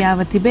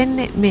හැකියාව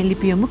තිබෙන්නේ මේ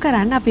ලිපිය යොමු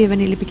කරන්න. අපි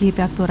එවැනි ලිපි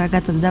කිහිපයක්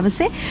තෝරාගත්ත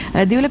දවසේ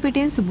දිවුල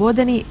පිටින්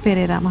සුබෝධනී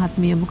පෙරේරා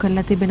මහත්මිය යොමු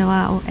කරලා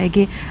තිබෙනවා.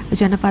 ඇගේ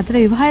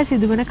ජනපත්‍ර විවාහය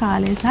සිදුවන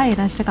කාලය සහ ඒ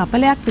රාෂ්ට්‍ර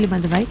කපලයක්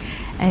පිළිබඳවයි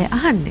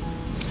අහන්නේ.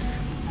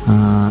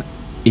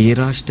 ඒ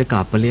රාෂ්ට්‍රක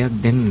අපලයක්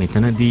දැන්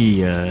මෙතනදී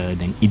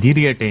දැන්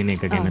ඉදිරියට එන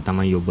එක ගැන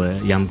තමයි ඔබ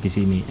යම්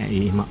කිසි මේ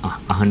එහෙම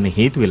අහන්න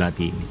හේතු වෙලා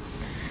තියෙන්නේ.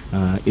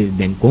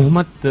 දැන්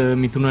කොහොමත්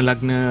මිථුන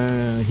ලග්න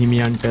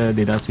හිමියන්ට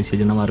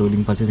 2020 ජනවාරි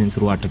වලින් පස්සේ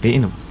සෙන්සුරු 8ට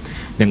එනවා.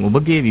 දැන්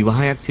ඔබගේ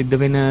විවාහයක් සිද්ධ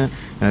වෙන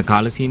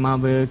කාල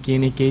සීමාව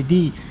කියන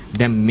එකේදී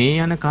දැන් මේ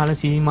යන කාල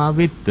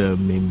සීමාවෙත්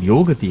මේ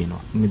යෝග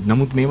තියෙනවා.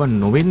 නමුත් මේවා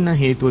නොවෙන්න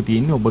හේතුව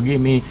තියෙන්නේ ඔබගේ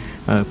මේ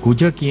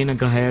කුජ කියන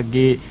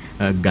ග්‍රහයගේ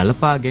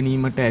ගලපා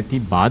ගැනීමට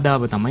ඇති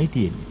බාධාව තමයි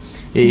තියෙන්නේ.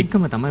 ඒ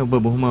එකම තමයි ඔබ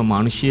බොහොම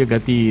මානුෂීය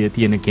ගති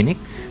තියෙන කෙනෙක්.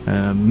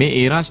 මේ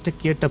ඒ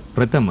රාෂ්ට්‍රකයට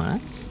ප්‍රථම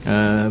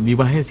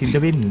විවාහය සිද්ධ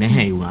වෙන්නේ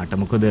නැහැ වුණාට.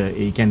 මොකද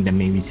ඒ කියන්නේ දැන්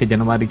මේ 20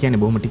 ජනවාරි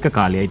කියන්නේ බොහොම ටික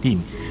කාලයයි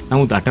තියෙන්නේ.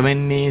 නමුත් 8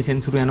 වෙන්නේ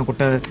සෙන්සුරු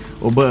යනකොට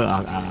ඔබ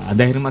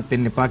අධෛර්යමත්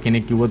වෙන්න එපා.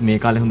 කෙනෙක් කිව්වොත් මේ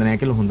කාලේ හොඳ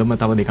නැහැ කියලා හොඳම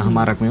තව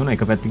දෙකමාරක් මේ වුණා.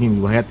 එක පැත්තකින්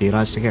විවාහයත් ඒ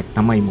රාශියක්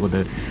තමයි. මොකද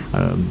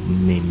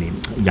මේ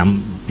යම්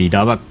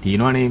පීඩාවක්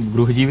තියෙනවානේ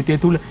ගෘහ ජීවිතය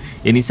තුල.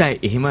 ඒ නිසා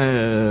එහෙම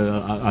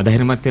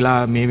අධෛර්යමත් වෙලා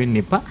මේ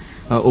වෙන්න එපා.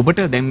 ඔබට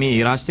දැන් මේ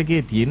ඒ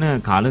රාෂ්ට්‍රකයේ තියෙන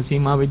කාල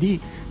සීමාවෙදී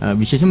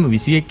විශේෂයෙන්ම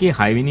 21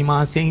 6 වෙනි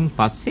මාසයෙන්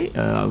පස්සේ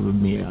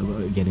මේ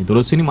කියන්නේ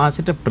 12 වෙනි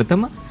මාසෙට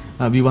ප්‍රථම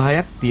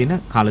විවාහයක් තියෙන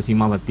කාල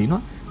සීමාවක්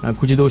තියෙනවා.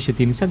 කුජ දෝෂ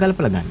තියෙන නිසා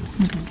ගලපලා ගන්න.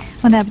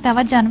 හොඳයි අපි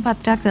තවත්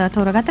ජනපත්‍රයක්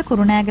තෝරගත්ත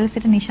කුරුණෑගල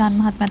සිට නිශාන්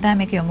මහත්මයා තමයි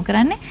මේක යොමු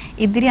කරන්නේ.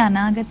 ඉදිරි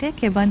අනාගතයේ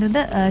කෙබඳුද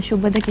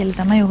සුබද කියලා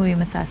තමයි ඔහු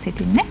විමසා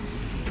සිටින්නේ.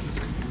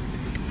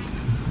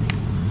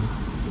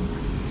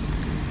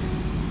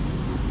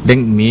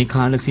 දැන් මේ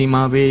කාල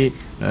සීමාවේ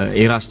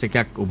ඒ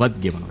රාෂ්ට්‍රයක් ඔබත්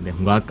ගෙවනවා. දැන්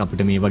හුඟක්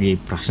අපිට මේ වගේ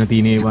ප්‍රශ්න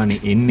තියෙන ඒවානේ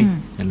එන්නේ.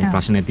 يعني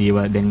ප්‍රශ්න නැති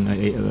ඒවා දැන්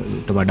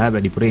ඊට වඩා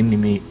වැඩිපුර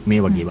එන්නේ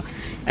මේ වගේ ඒවා.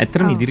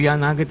 ඇත්තටම ඉදිරි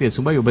අනාගතයේ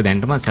සුබයි ඔබ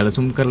දැන්ටම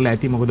සැලසුම් කරලා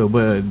ඇති. මොකද ඔබ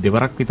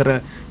දෙවරක් විතර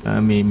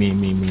මේ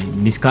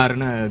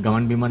නිස්කාරණ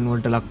ගමන් බිමන්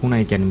වලට ලක්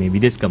වුණා. ඒ කියන්නේ මේ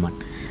විදේශ ගමන්.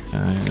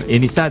 ඒ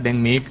නිසා දැන්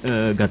මේ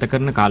ගත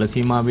කරන කාල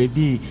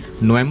සීමාවේදී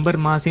නොවැම්බර්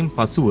මාසෙන්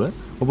පසුව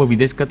ඔබ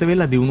විදේශගත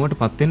වෙලා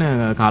දිනුවටපත් වෙන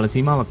කාල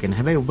සීමාවක් වෙන.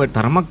 හැබැයි ඔබ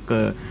තරමක්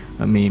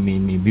මේ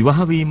විවාහ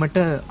වීමට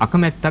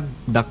අකමැත්තක්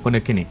දක්වන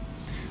කෙනෙක්.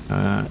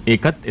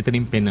 ඒකත්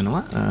එතනින්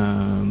පෙන්නනවා.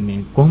 මේ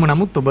කොහොම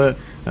නමුත් ඔබ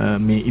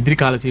මේ ඉදිරි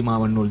කාල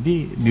සීමාවන්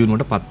වලදී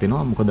දිනුවටපත්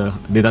වෙනවා. මොකද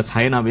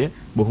 2006-9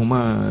 බොහොම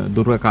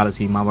දුර්වල කාල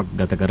සීමාවක්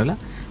ගත කරලා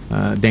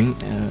දැන්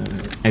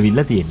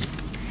ඇවිල්ලා තියෙනවා.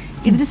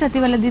 ඉදිරි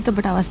සතිවලදීත්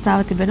ඔබට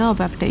අවස්ථාව තිබෙනවා ඔබ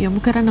අපිට යොමු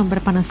කරන නම්බර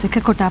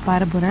 51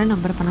 කොටාපාර බොරැල්ල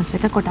නම්බර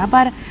 51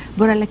 කොටාපාර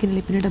බොරැල්ල කියන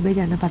ලිපිනයට ඔබේ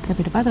ජනපත්‍ර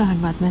පිටපත් රහන්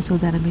මහත්මයා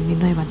සූදානම්ින්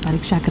ඉන්නවා ඒවත්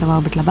පරීක්ෂා කරවා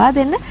ඔබට ලබා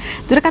දෙන්න.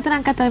 දුරකථන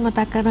අංක තමයි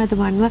මතක් කරනවා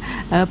එතුමන්ව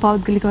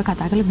පෞද්ගලිකව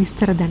කතා කරලා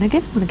විස්තර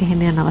දැනගෙන මුණ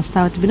ගැහෙන්න යන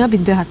අවස්ථාව තිබෙනවා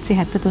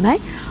 0773යි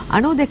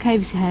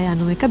 922691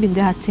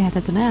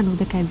 0773යි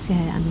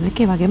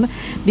 922691 ඒ වගේම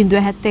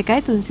 071යි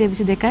 322යි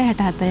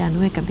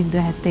 6791 071යි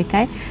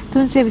 322යි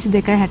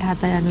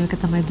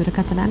 6791 තමයි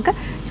දුරකථන අංක.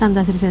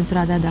 සඳහසිරි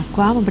සෙන්සුරාදා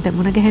දක්වාම ඔබට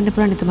මුණ ගැහෙන්න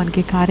පුළුවන්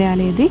එතුමන්ගේ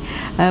කාර්යාලයේදී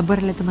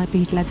බොරැල්ල තමයි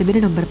පිහිටලා තිබෙන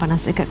නම්බර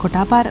 51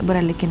 කොටාපාර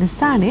බොරැල්ල කියන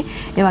ස්ථානයේ.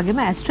 ඒ වගේම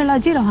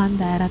ඇස්ට්‍රොලොජි රෝහන්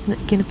දයාරත්න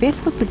කියන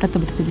Facebook පිටුවත්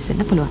ඔබට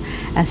පිවිසෙන්න පුළුවන්.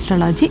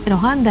 ඇස්ට්‍රොලොජි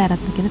රෝහන්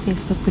දයාරත්න කියන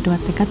Facebook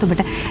පිටුවත් එක්කත්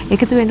ඔබට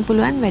එකතු වෙන්න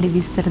පුළුවන් වැඩි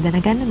විස්තර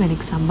දැනගන්න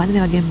මැනික් සම්බන්ධ.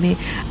 ඒ වගේම මේ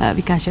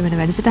විකාශය වෙන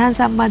වැඩසටහන්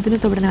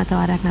සම්බන්ධනොත් ඔබට නැවත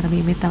වාරයක්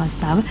නරඹීමේත්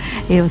අවස්ථාව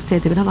ඒ ඔස්සේ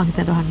තිබෙනවා. මම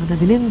හිතනවා රෝහන් වල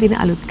දිනෙන් දින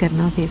අලුත්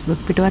කරනවා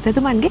Facebook පිටුවත්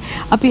එතුමන්ගේ.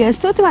 අපි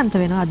ස්තුතිවන්ත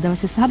වෙනවා අද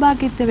දවසේ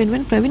සහභාගීත්වය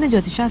වෙනුවෙන් ප්‍රවීණ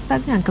ජ්‍යොතිෂ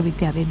ශාස්ත්‍රඥ අංක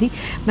විද්‍යාවේදී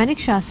මැනික්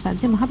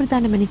ශාස්ත්‍රඥ මහ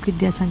බ්‍රිතාන්‍ය මැනික්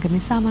විද්‍යා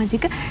සංගමේ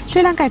සමාජික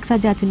ශ්‍රී ලංකා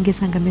එක්සත් ජාතීන්ගේ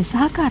සංගමේ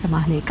සහකාර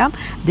මහලේකම්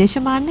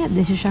දේශමාන්‍ය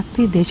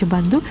දේශශක්ති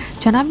දේශබන්දු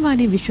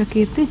ජනාභිමානී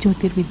විශ්වකීර්ති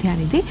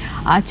ජ්‍යොතිර්විද්‍යානිධි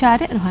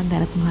ආචාර්ය රෝහන්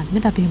දයාරත්න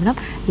මහත්මයාට අපි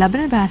එහෙමනම්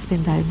ලබන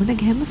බ්‍රහස්පතින්දාවේ මුණ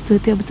ගැහෙමු.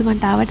 ස්තුතියි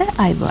ඔබතුමන්ට ආවට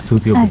ආයුබෝවන්.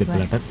 ස්තුතියි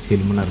ඔබටලටත්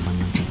සියලුම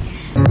නර්මයන්ට.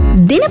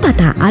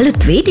 දිනපතා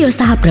අලුත් වීඩියෝ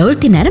සහ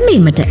ප්‍රවෘත්ති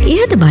නැරඹීමට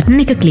ඉහත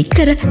බටන් එක ක්ලික්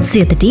කර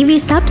සියත TV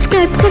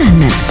subscribe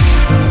කරන්න.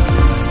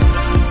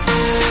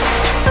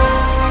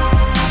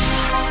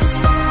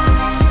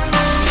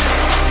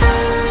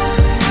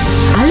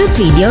 අලුත්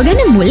වීඩියෝ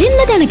ගැන මුලින්ම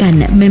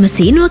දැනගන්න මෙම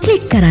සීනුව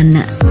ක්ලික්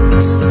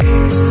කරන්න.